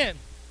it again.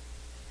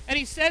 And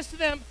he says to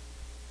them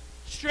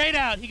straight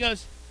out, he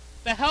goes,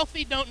 the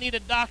healthy don't need a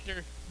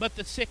doctor, but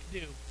the sick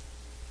do.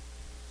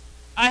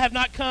 I have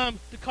not come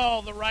to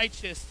call the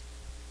righteous,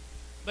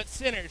 but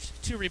sinners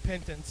to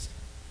repentance.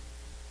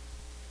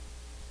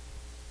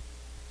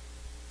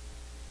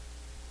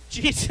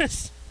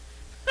 Jesus,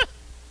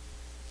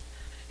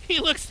 he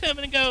looks at them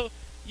and goes,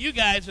 you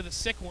guys are the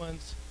sick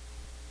ones.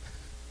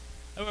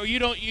 Or you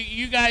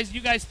guys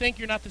think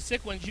you're not the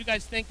sick ones. You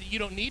guys think that you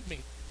don't need me.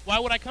 Why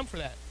would I come for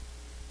that?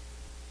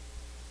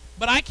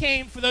 But I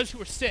came for those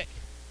who are sick.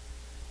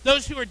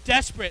 Those who are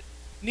desperate,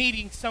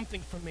 needing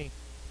something from me.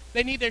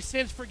 They need their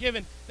sins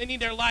forgiven. They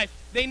need their life.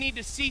 They need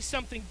to see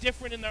something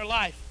different in their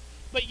life.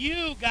 But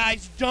you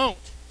guys don't.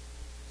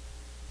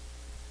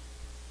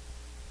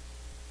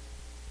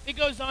 It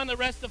goes on the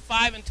rest of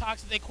 5 and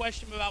talks, they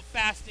question him about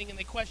fasting and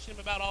they question him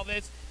about all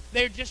this.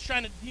 They're just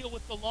trying to deal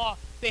with the law.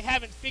 They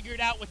haven't figured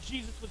out what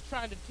Jesus was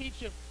trying to teach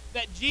them.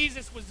 That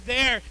Jesus was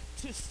there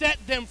to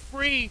set them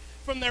free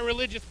from their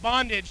religious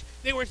bondage.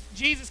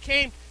 Jesus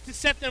came to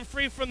set them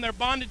free from their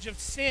bondage of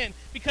sin,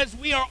 because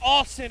we are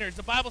all sinners.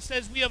 The Bible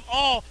says we have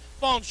all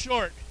fallen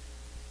short.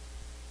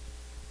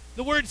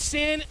 The word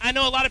sin, I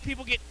know a lot of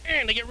people get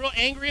real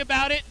angry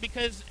about it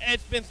because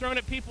it's been thrown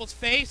at people's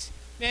face.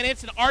 Man,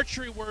 it's an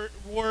archery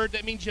word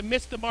that means you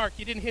missed the mark.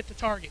 You didn't hit the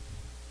target.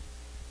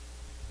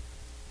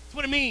 That's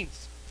what it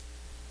means.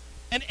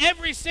 And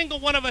every single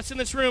one of us in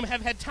this room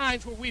have had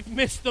times where we've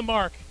missed the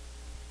mark.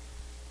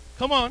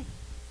 Come on.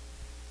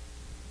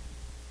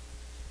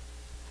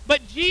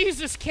 But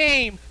Jesus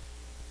came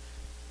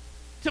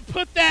to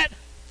put that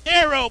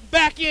arrow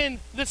back in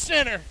the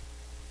center.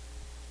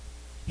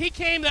 He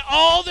came that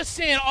all the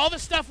sin, all the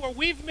stuff where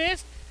we've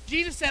missed,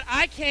 Jesus said,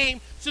 I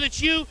came so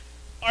that you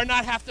are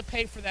not have to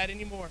pay for that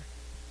anymore.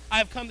 I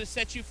have come to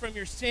set you from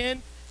your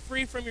sin,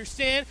 free from your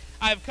sin.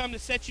 I have come to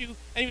set you,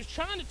 and he was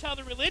trying to tell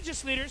the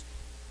religious leaders,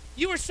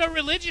 you were so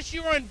religious,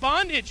 you were in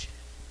bondage.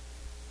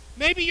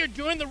 Maybe you're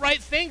doing the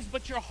right things,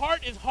 but your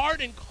heart is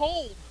hard and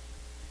cold.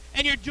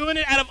 And you're doing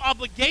it out of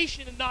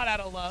obligation and not out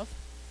of love.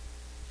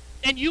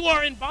 And you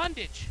are in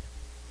bondage.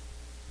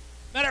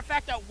 Matter of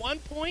fact, at one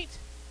point,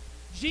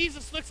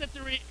 Jesus looks at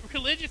the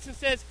religious and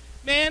says,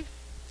 man,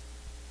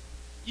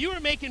 you are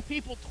making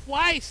people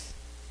twice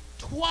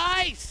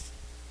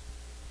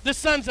the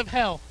sons of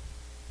hell.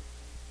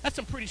 That's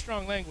some pretty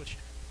strong language.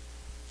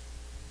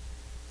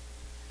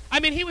 I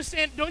mean, he was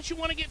saying, don't you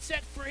want to get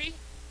set free?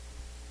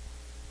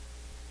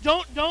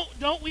 Don't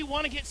we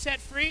want to get set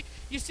free?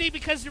 You see,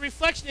 because the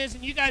reflection is,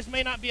 and you guys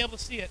may not be able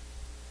to see it.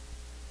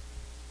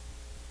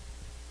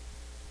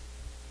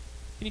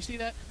 Can you see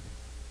that?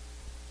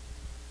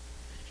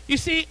 You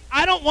see,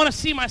 I don't want to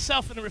see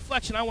myself in the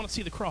reflection. I want to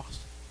see the cross.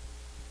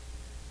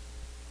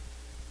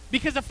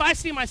 Because if I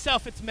see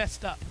myself, it's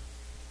messed up.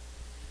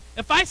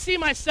 If I see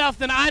myself,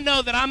 then I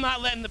know that I'm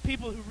not letting the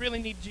people who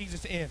really need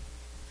Jesus in.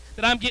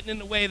 That I'm getting in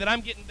the way, that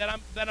I'm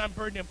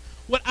burdening them.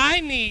 What I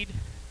need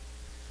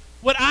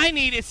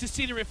is to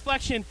see the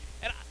reflection.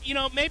 And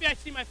maybe I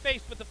see my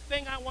face, but the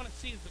thing I want to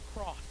see is the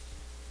cross.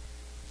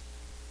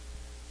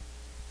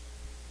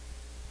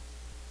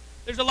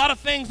 There's a lot of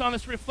things on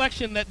this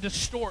reflection that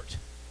distort.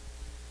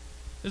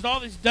 There's all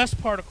these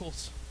dust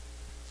particles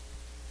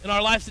in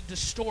our lives that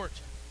distort.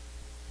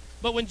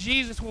 But when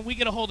we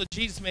get a hold of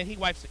Jesus, man, he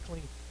wipes it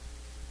clean.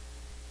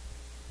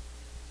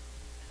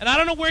 And I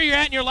don't know where you're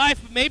at in your life,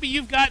 but maybe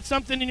you've got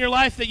something in your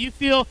life that you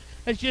feel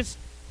has just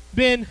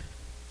been,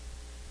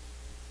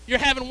 you're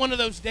having one of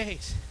those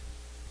days.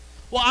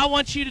 Well, I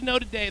want you to know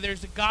today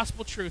there's the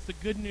gospel truth, the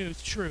good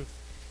news truth,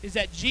 is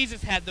that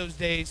Jesus had those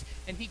days,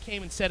 and he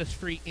came and set us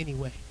free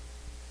anyway.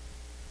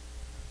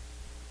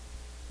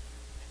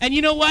 And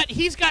you know what?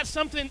 He's got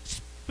something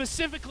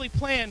specifically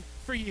planned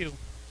for you.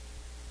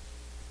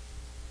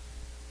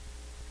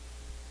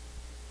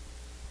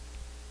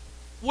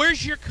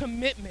 Where's your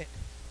commitment?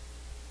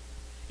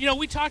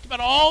 We talked about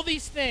all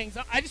these things.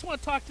 I just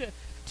want to talk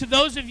to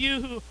those of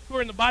you who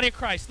are in the body of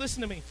Christ.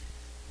 Listen to me.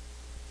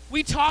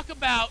 We talk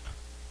about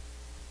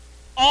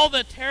all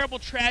the terrible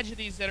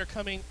tragedies that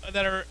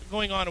are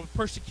going on with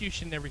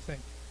persecution and everything.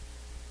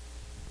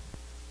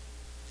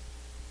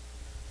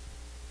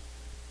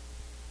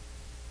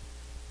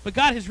 But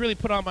God has really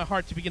put on my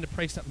heart to begin to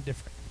pray something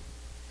different.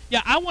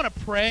 Yeah, I want to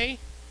pray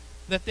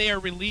that they are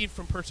relieved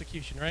from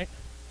persecution, right?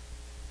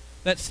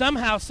 That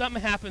somehow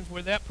something happens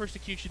where that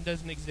persecution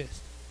doesn't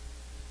exist.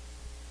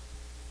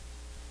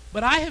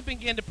 But I have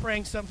begun to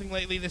praying something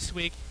lately this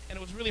week, and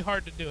it was really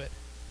hard to do it.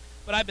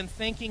 But I've been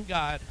thanking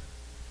God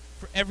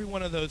for every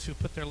one of those who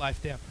put their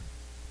life down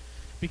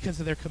because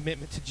of their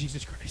commitment to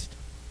Jesus Christ.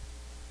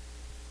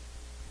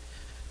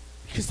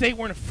 Because they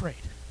weren't afraid.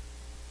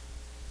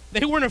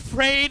 They weren't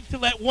afraid to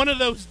let one of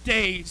those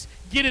days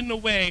get in the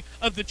way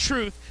of the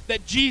truth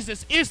that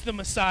Jesus is the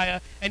Messiah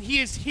and he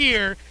is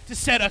here to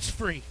set us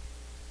free.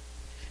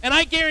 And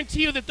I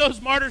guarantee you that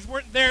those martyrs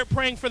weren't there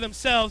praying for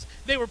themselves.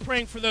 They were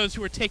praying for those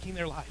who were taking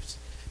their lives,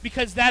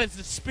 because that is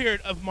the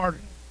spirit of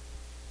martyrdom.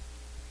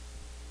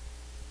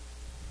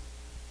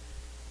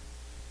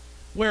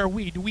 Where are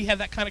we? Do we have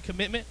that kind of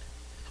commitment?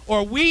 Or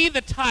are we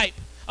the type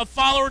of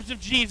followers of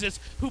Jesus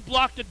who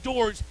block the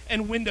doors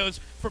and windows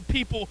for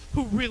people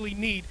who really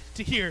need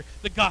to hear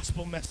the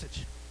gospel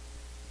message?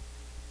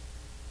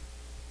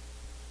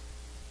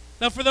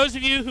 Now, for those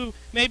of you who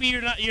maybe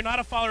you're not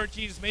a follower of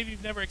Jesus, maybe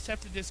you've never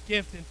accepted this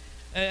gift,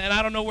 and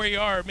I don't know where you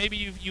are, maybe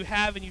you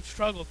have and you've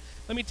struggled.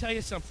 Let me tell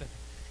you something.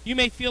 You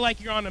may feel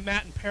like you're on a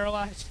mat and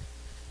paralyzed,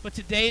 but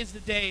today is the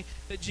day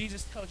that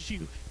Jesus tells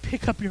you,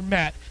 pick up your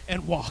mat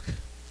and walk.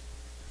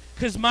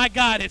 Because my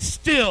God is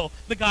still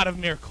the God of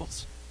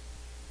miracles.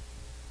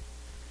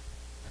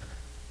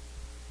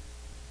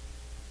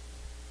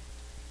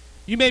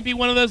 You may be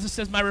one of those that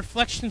says, my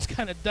reflection's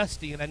kind of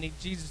dusty and I need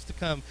Jesus to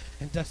come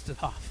and dust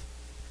it off.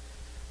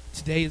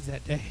 Today is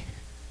that day.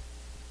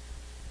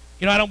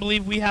 You know, I don't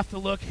believe we have to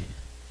look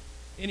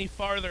any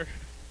farther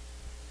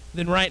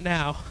than right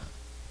now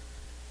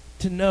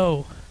to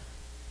know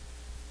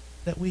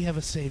that we have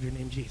a Savior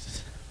named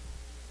Jesus.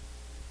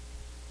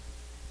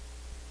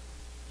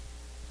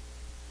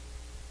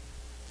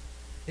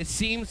 It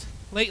seems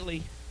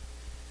lately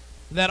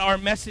that our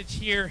message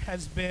here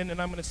has been,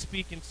 and I'm going to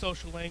speak in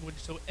social language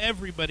so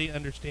everybody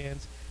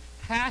understands,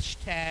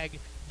 hashtag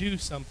do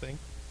something.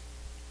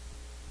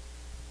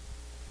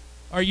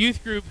 Our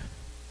youth group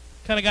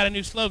kind of got a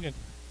new slogan.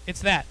 It's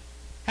that.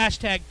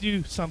 Hashtag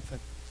do something.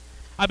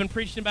 I've been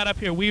preaching about up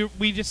here.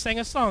 We just sang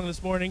a song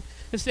this morning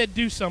that said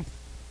do something.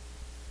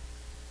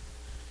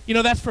 You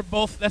know, that's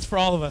for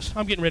all of us.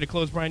 I'm getting ready to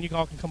close, Brian. You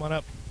all can come on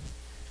up.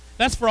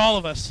 That's for all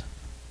of us.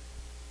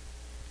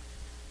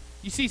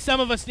 You see, some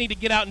of us need to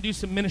get out and do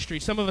some ministry.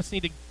 Some of us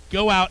need to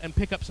go out and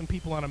pick up some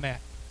people on a mat.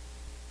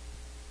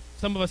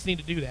 Some of us need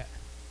to do that.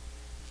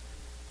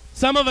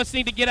 Some of us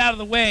need to get out of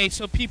the way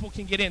so people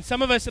can get in.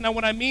 Some of us, and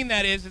what I mean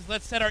that is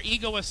let's set our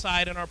ego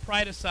aside and our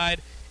pride aside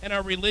and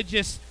our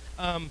religious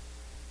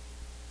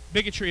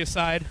bigotry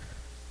aside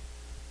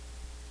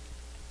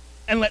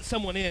and let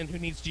someone in who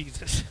needs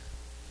Jesus.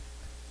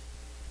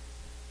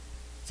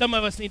 Some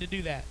of us need to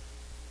do that.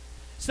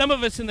 Some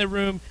of us in the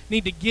room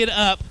need to get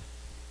up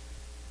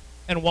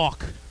and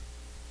walk.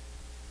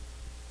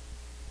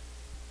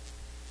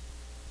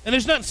 And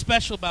there's nothing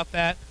special about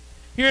that.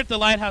 Here at the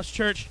Lighthouse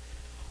Church,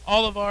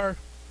 all of our...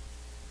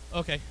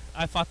 Okay,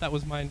 I thought that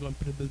was mine going...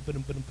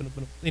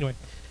 Anyway.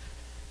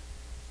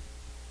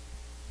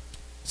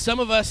 Some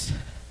of us...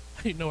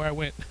 I didn't know where I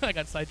went. I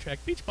got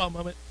sidetracked. Beach ball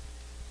moment.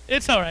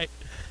 It's all right.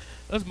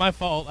 That was my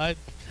fault.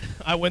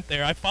 I went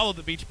there. I followed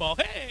the beach ball.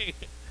 Hey!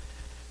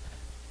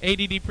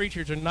 ADD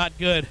preachers are not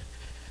good.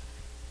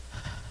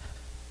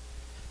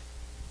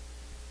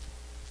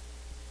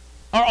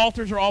 Our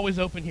altars are always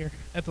open here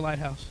at the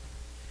Lighthouse.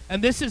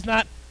 And this is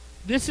not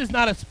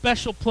a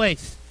special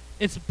place.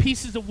 It's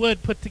pieces of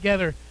wood put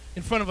together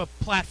in front of a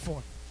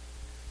platform.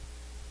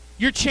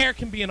 Your chair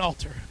can be an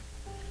altar.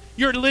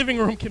 Your living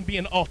room can be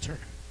an altar.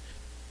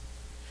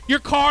 Your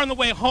car on the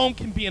way home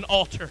can be an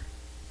altar.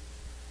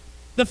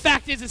 The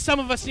fact is that some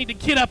of us need to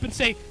get up and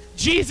say,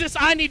 Jesus,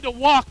 I need to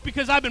walk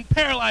because I've been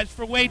paralyzed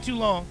for way too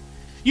long.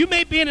 You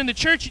may be in the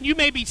church and you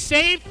may be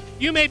saved.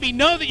 You may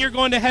know that you're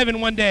going to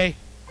heaven one day.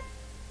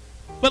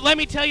 But let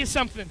me tell you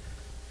something.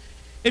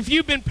 If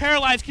you've been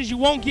paralyzed because you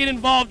won't get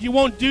involved, you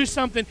won't do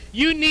something,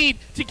 you need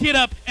to get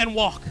up and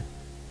walk.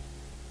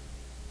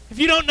 If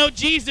you don't know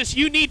Jesus,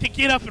 you need to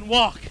get up and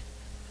walk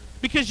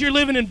because you're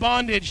living in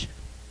bondage.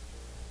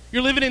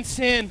 You're living in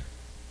sin.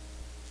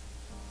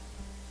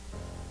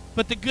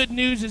 But the good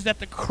news is that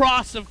the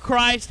cross of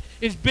Christ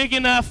is big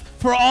enough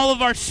for all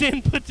of our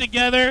sin put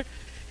together.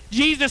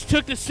 Jesus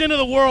took the sin of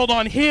the world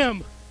on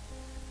him.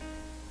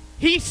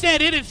 He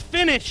said it is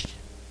finished.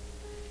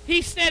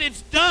 He said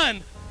it's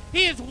done.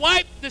 He has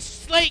wiped the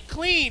slate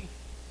clean.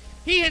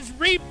 He has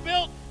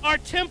rebuilt our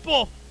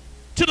temple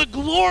to the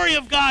glory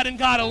of God and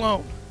God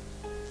alone.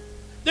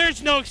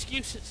 There's no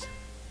excuses.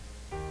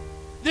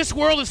 This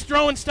world is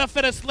throwing stuff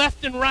at us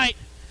left and right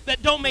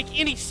that don't make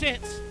any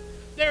sense.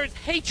 There is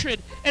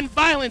hatred and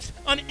violence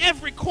on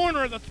every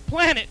corner of the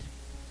planet.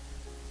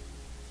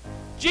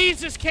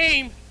 Jesus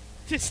came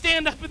to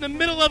stand up in the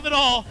middle of it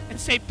all and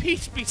say,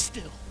 peace be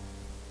still.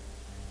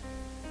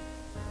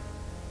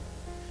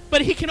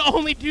 But he can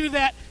only do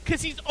that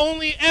because he's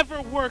only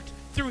ever worked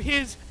through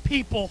his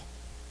people.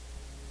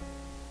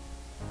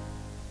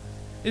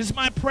 It is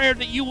my prayer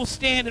that you will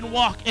stand and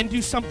walk and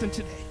do something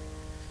today.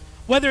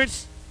 Whether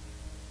it's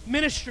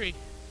ministry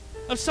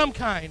of some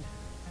kind.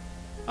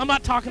 I'm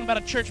not talking about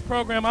a church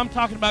program. I'm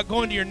talking about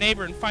going to your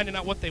neighbor and finding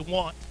out what they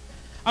want.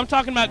 I'm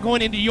talking about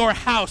going into your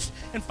house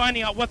and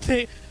finding out what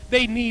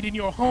they need in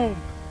your home.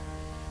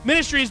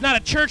 Ministry is not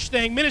a church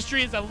thing.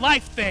 Ministry is a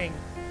life thing.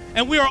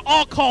 And we are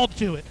all called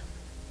to it.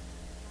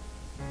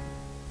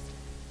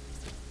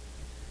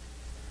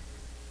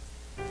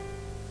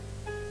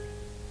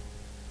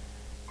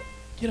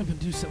 Get up and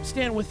do something.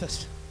 Stand with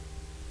us.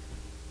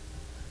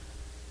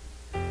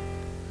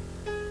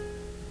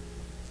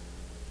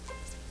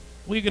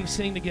 We're going to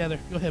sing together.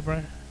 Go ahead,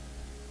 Brian.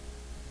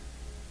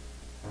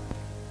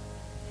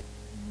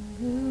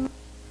 The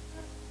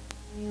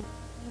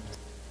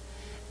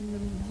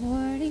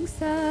morning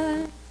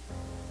sun,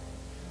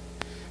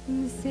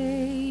 the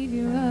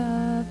Savior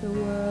of the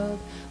world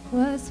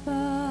was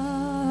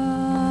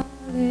fallen,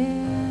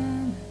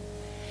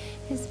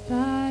 his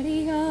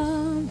body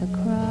on the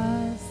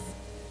cross.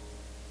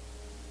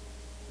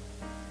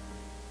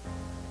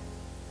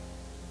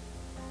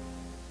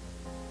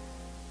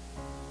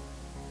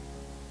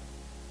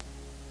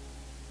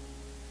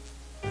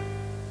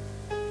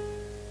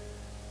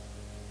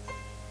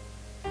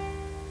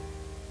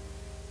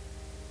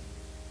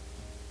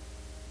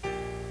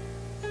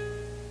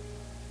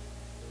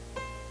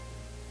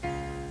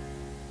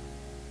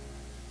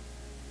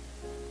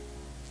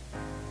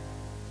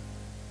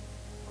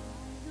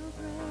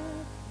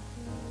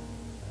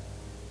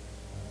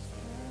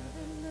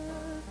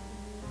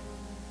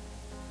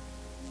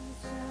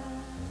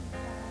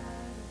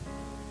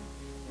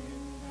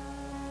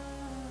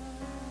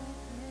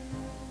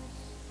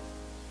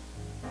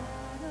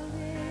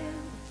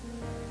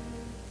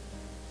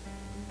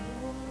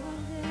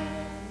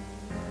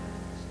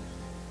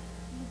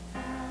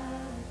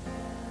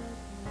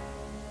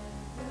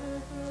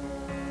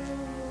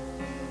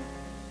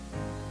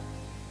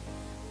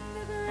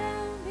 The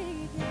ground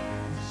began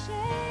to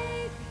shake.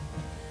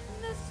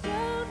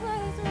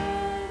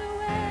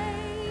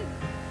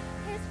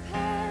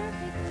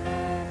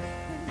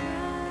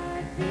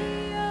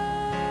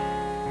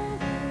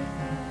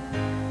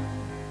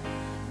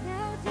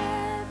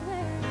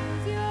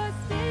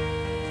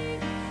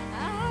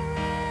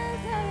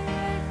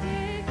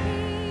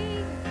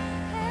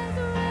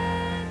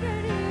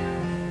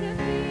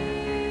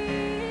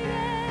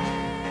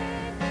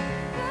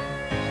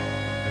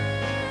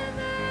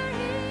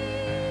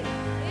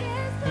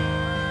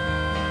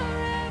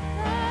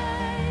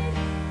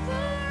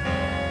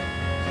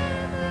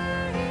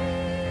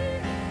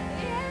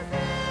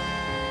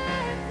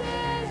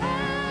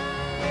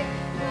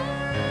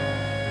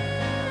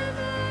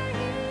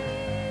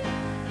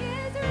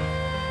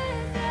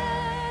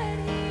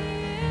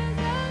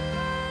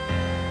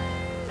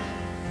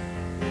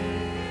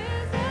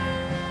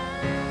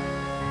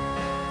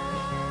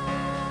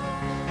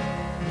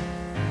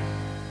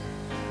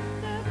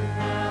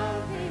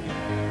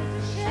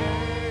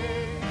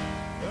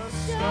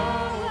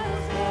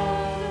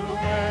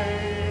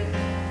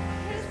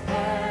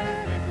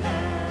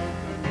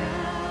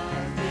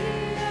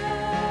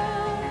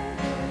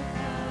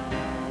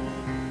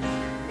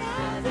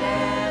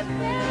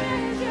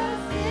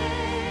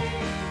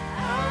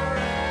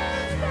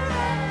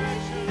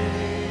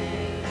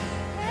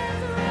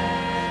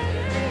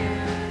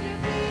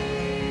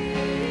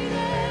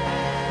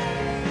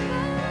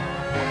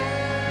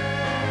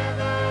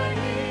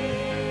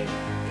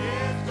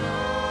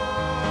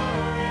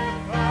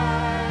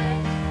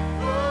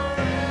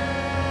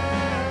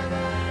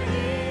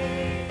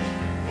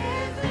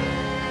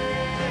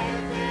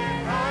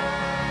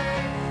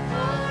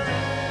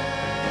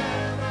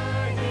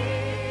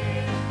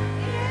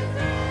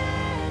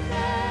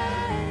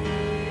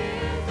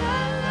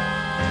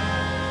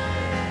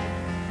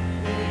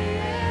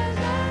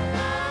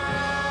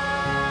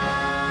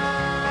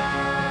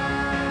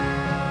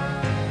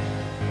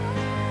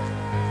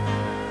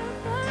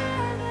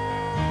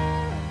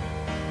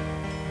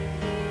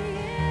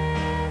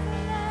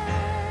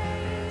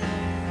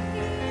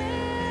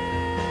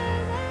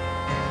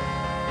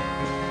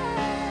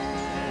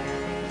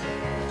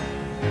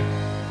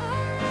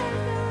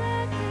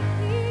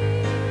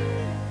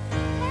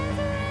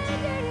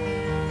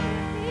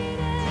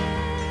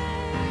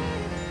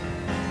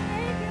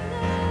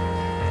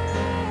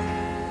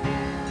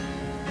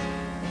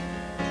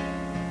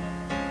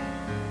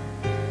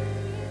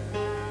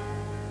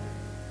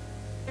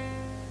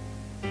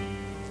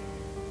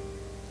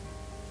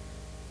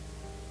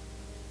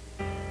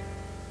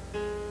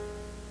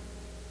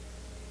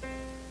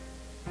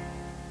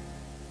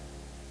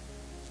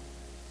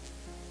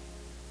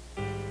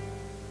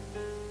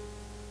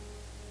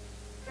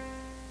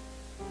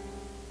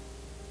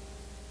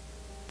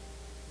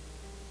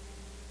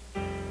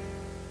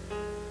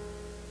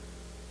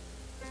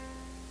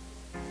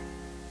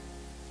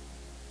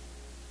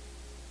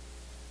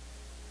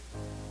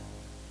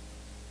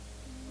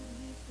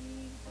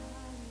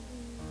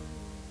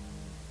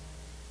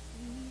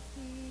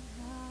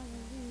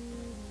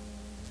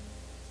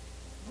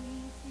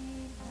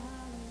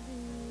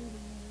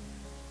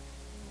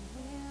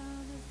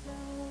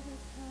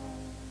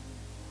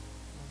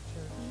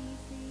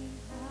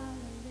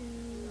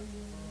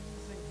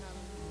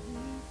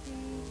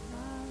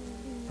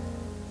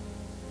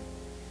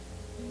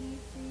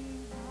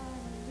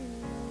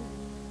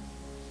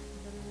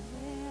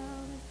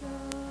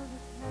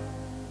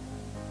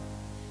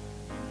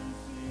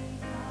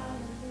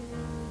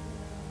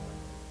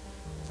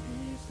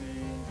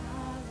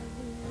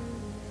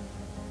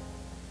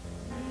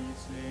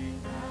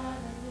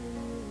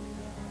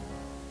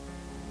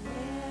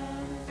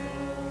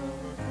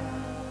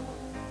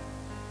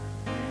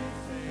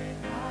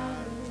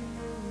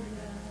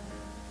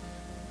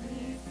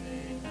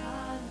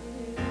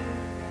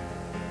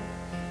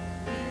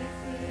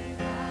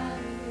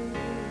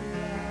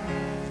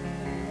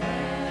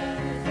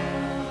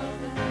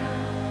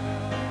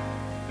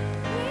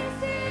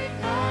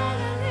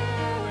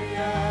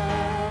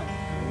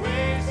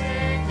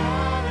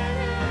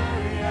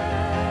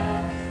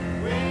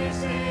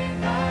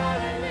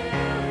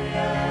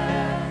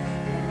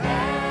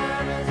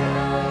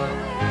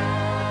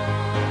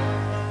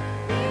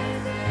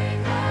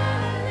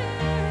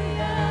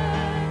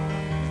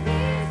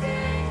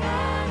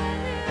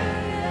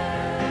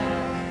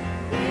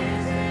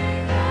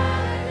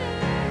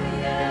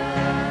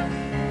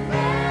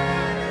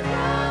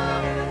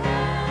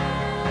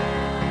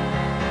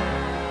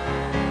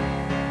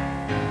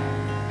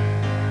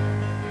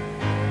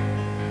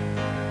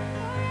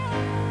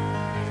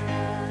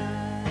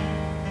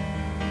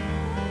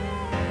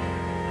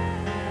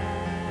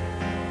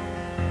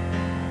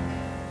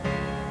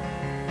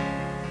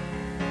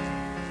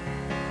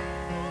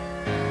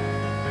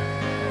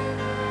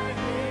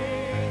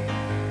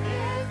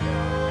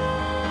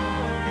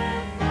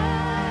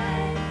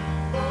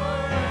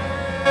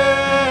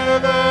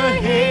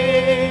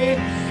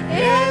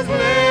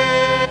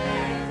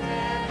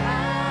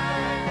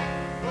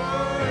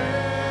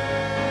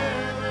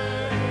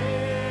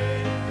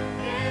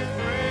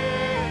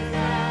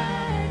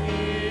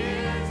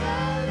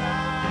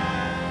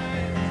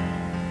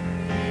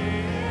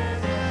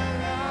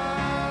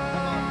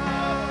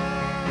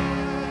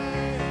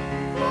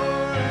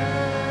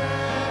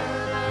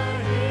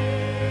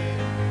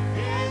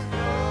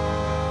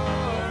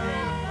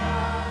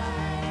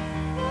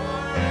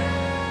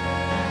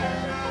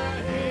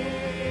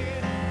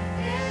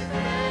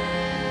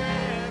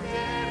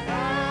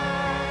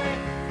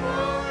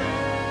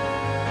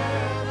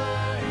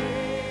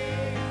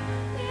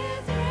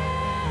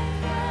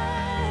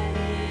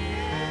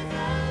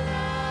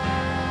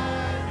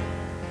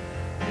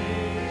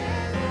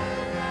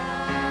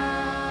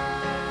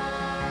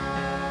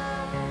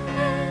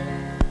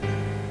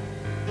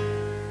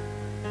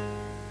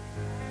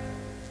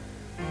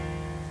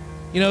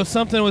 You know,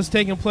 something was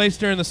taking place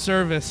during the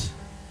service.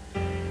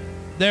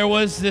 There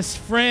was this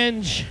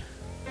fringe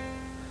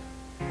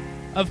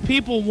of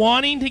people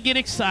wanting to get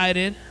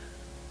excited,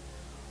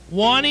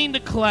 wanting to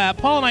clap.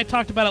 Paul and I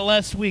talked about it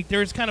last week. There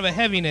was kind of a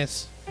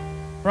heaviness,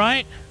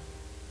 right?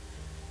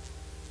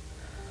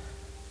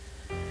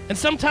 And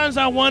sometimes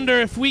I wonder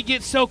if we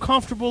get so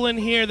comfortable in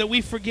here that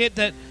we forget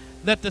that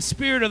the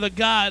Spirit of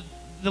the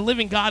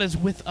living God is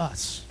with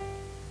us.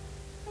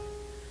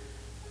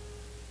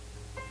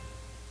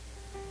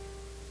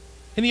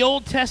 In the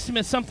Old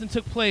Testament, something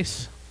took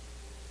place.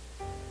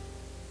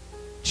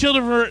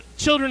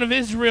 Children of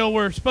Israel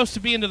were supposed to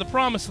be into the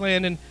promised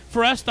land, and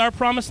for us, our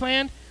promised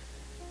land,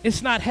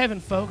 it's not heaven,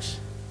 folks.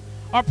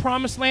 Our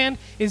promised land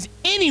is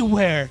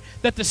anywhere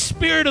that the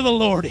Spirit of the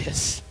Lord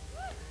is.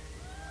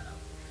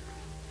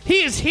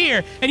 He is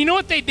here. And you know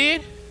what they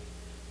did?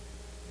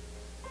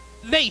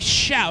 They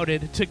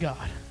shouted to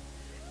God.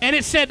 And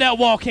it said that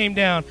wall came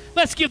down.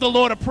 Let's give the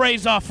Lord a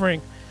praise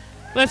offering.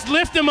 Let's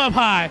lift him up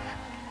high.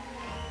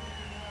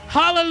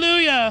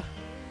 Hallelujah.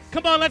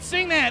 Come on, let's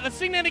sing that. Let's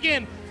sing that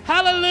again.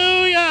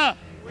 Hallelujah.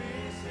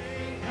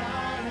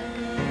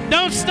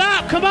 Don't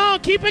stop. Come on,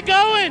 keep it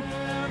going.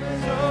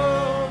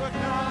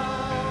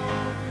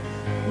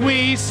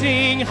 We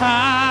sing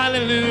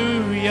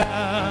hallelujah.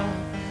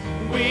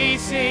 We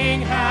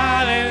sing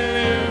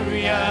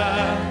hallelujah.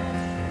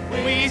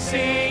 We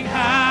sing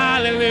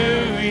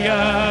hallelujah.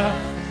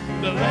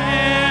 The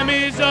Lamb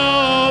is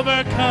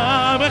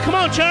overcome. Come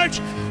on,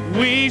 church.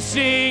 We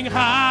sing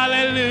hallelujah.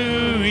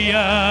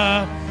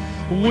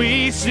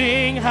 We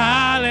sing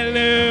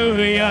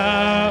hallelujah.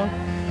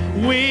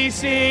 We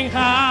sing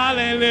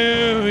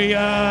hallelujah.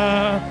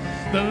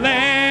 The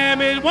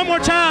Lamb is, one more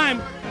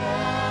time.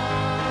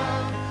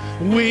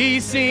 We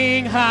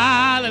sing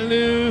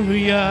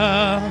hallelujah.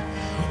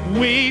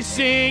 We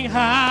sing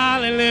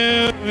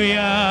hallelujah.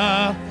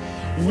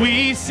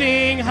 We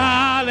sing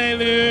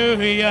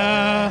hallelujah.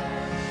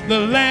 The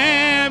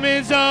Lamb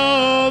is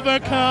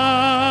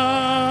overcome.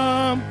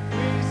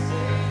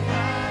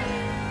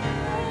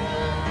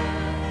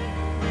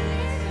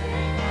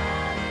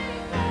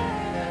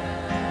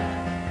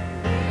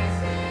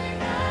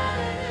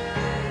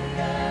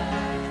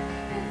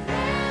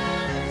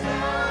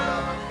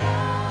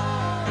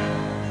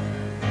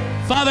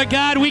 Father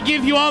God, we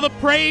give you all the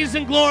praise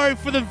and glory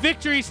for the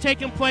victories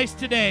taking place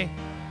today.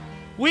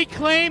 We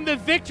claim the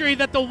victory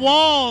that the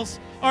walls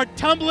are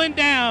tumbling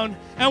down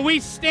and we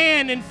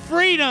stand in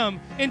freedom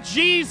in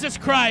Jesus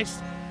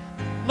Christ.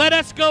 Let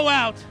us go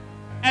out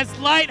as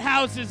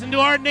lighthouses into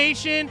our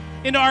nation,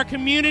 into our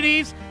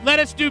communities. Let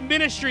us do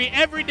ministry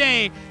every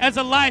day as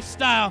a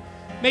lifestyle.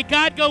 May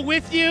God go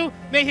with you.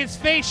 May his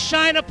face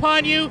shine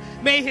upon you.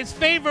 May his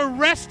favor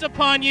rest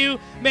upon you.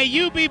 May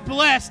you be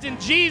blessed in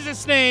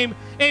Jesus' name.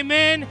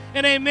 Amen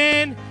and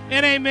amen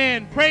and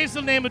amen. Praise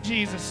the name of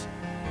Jesus.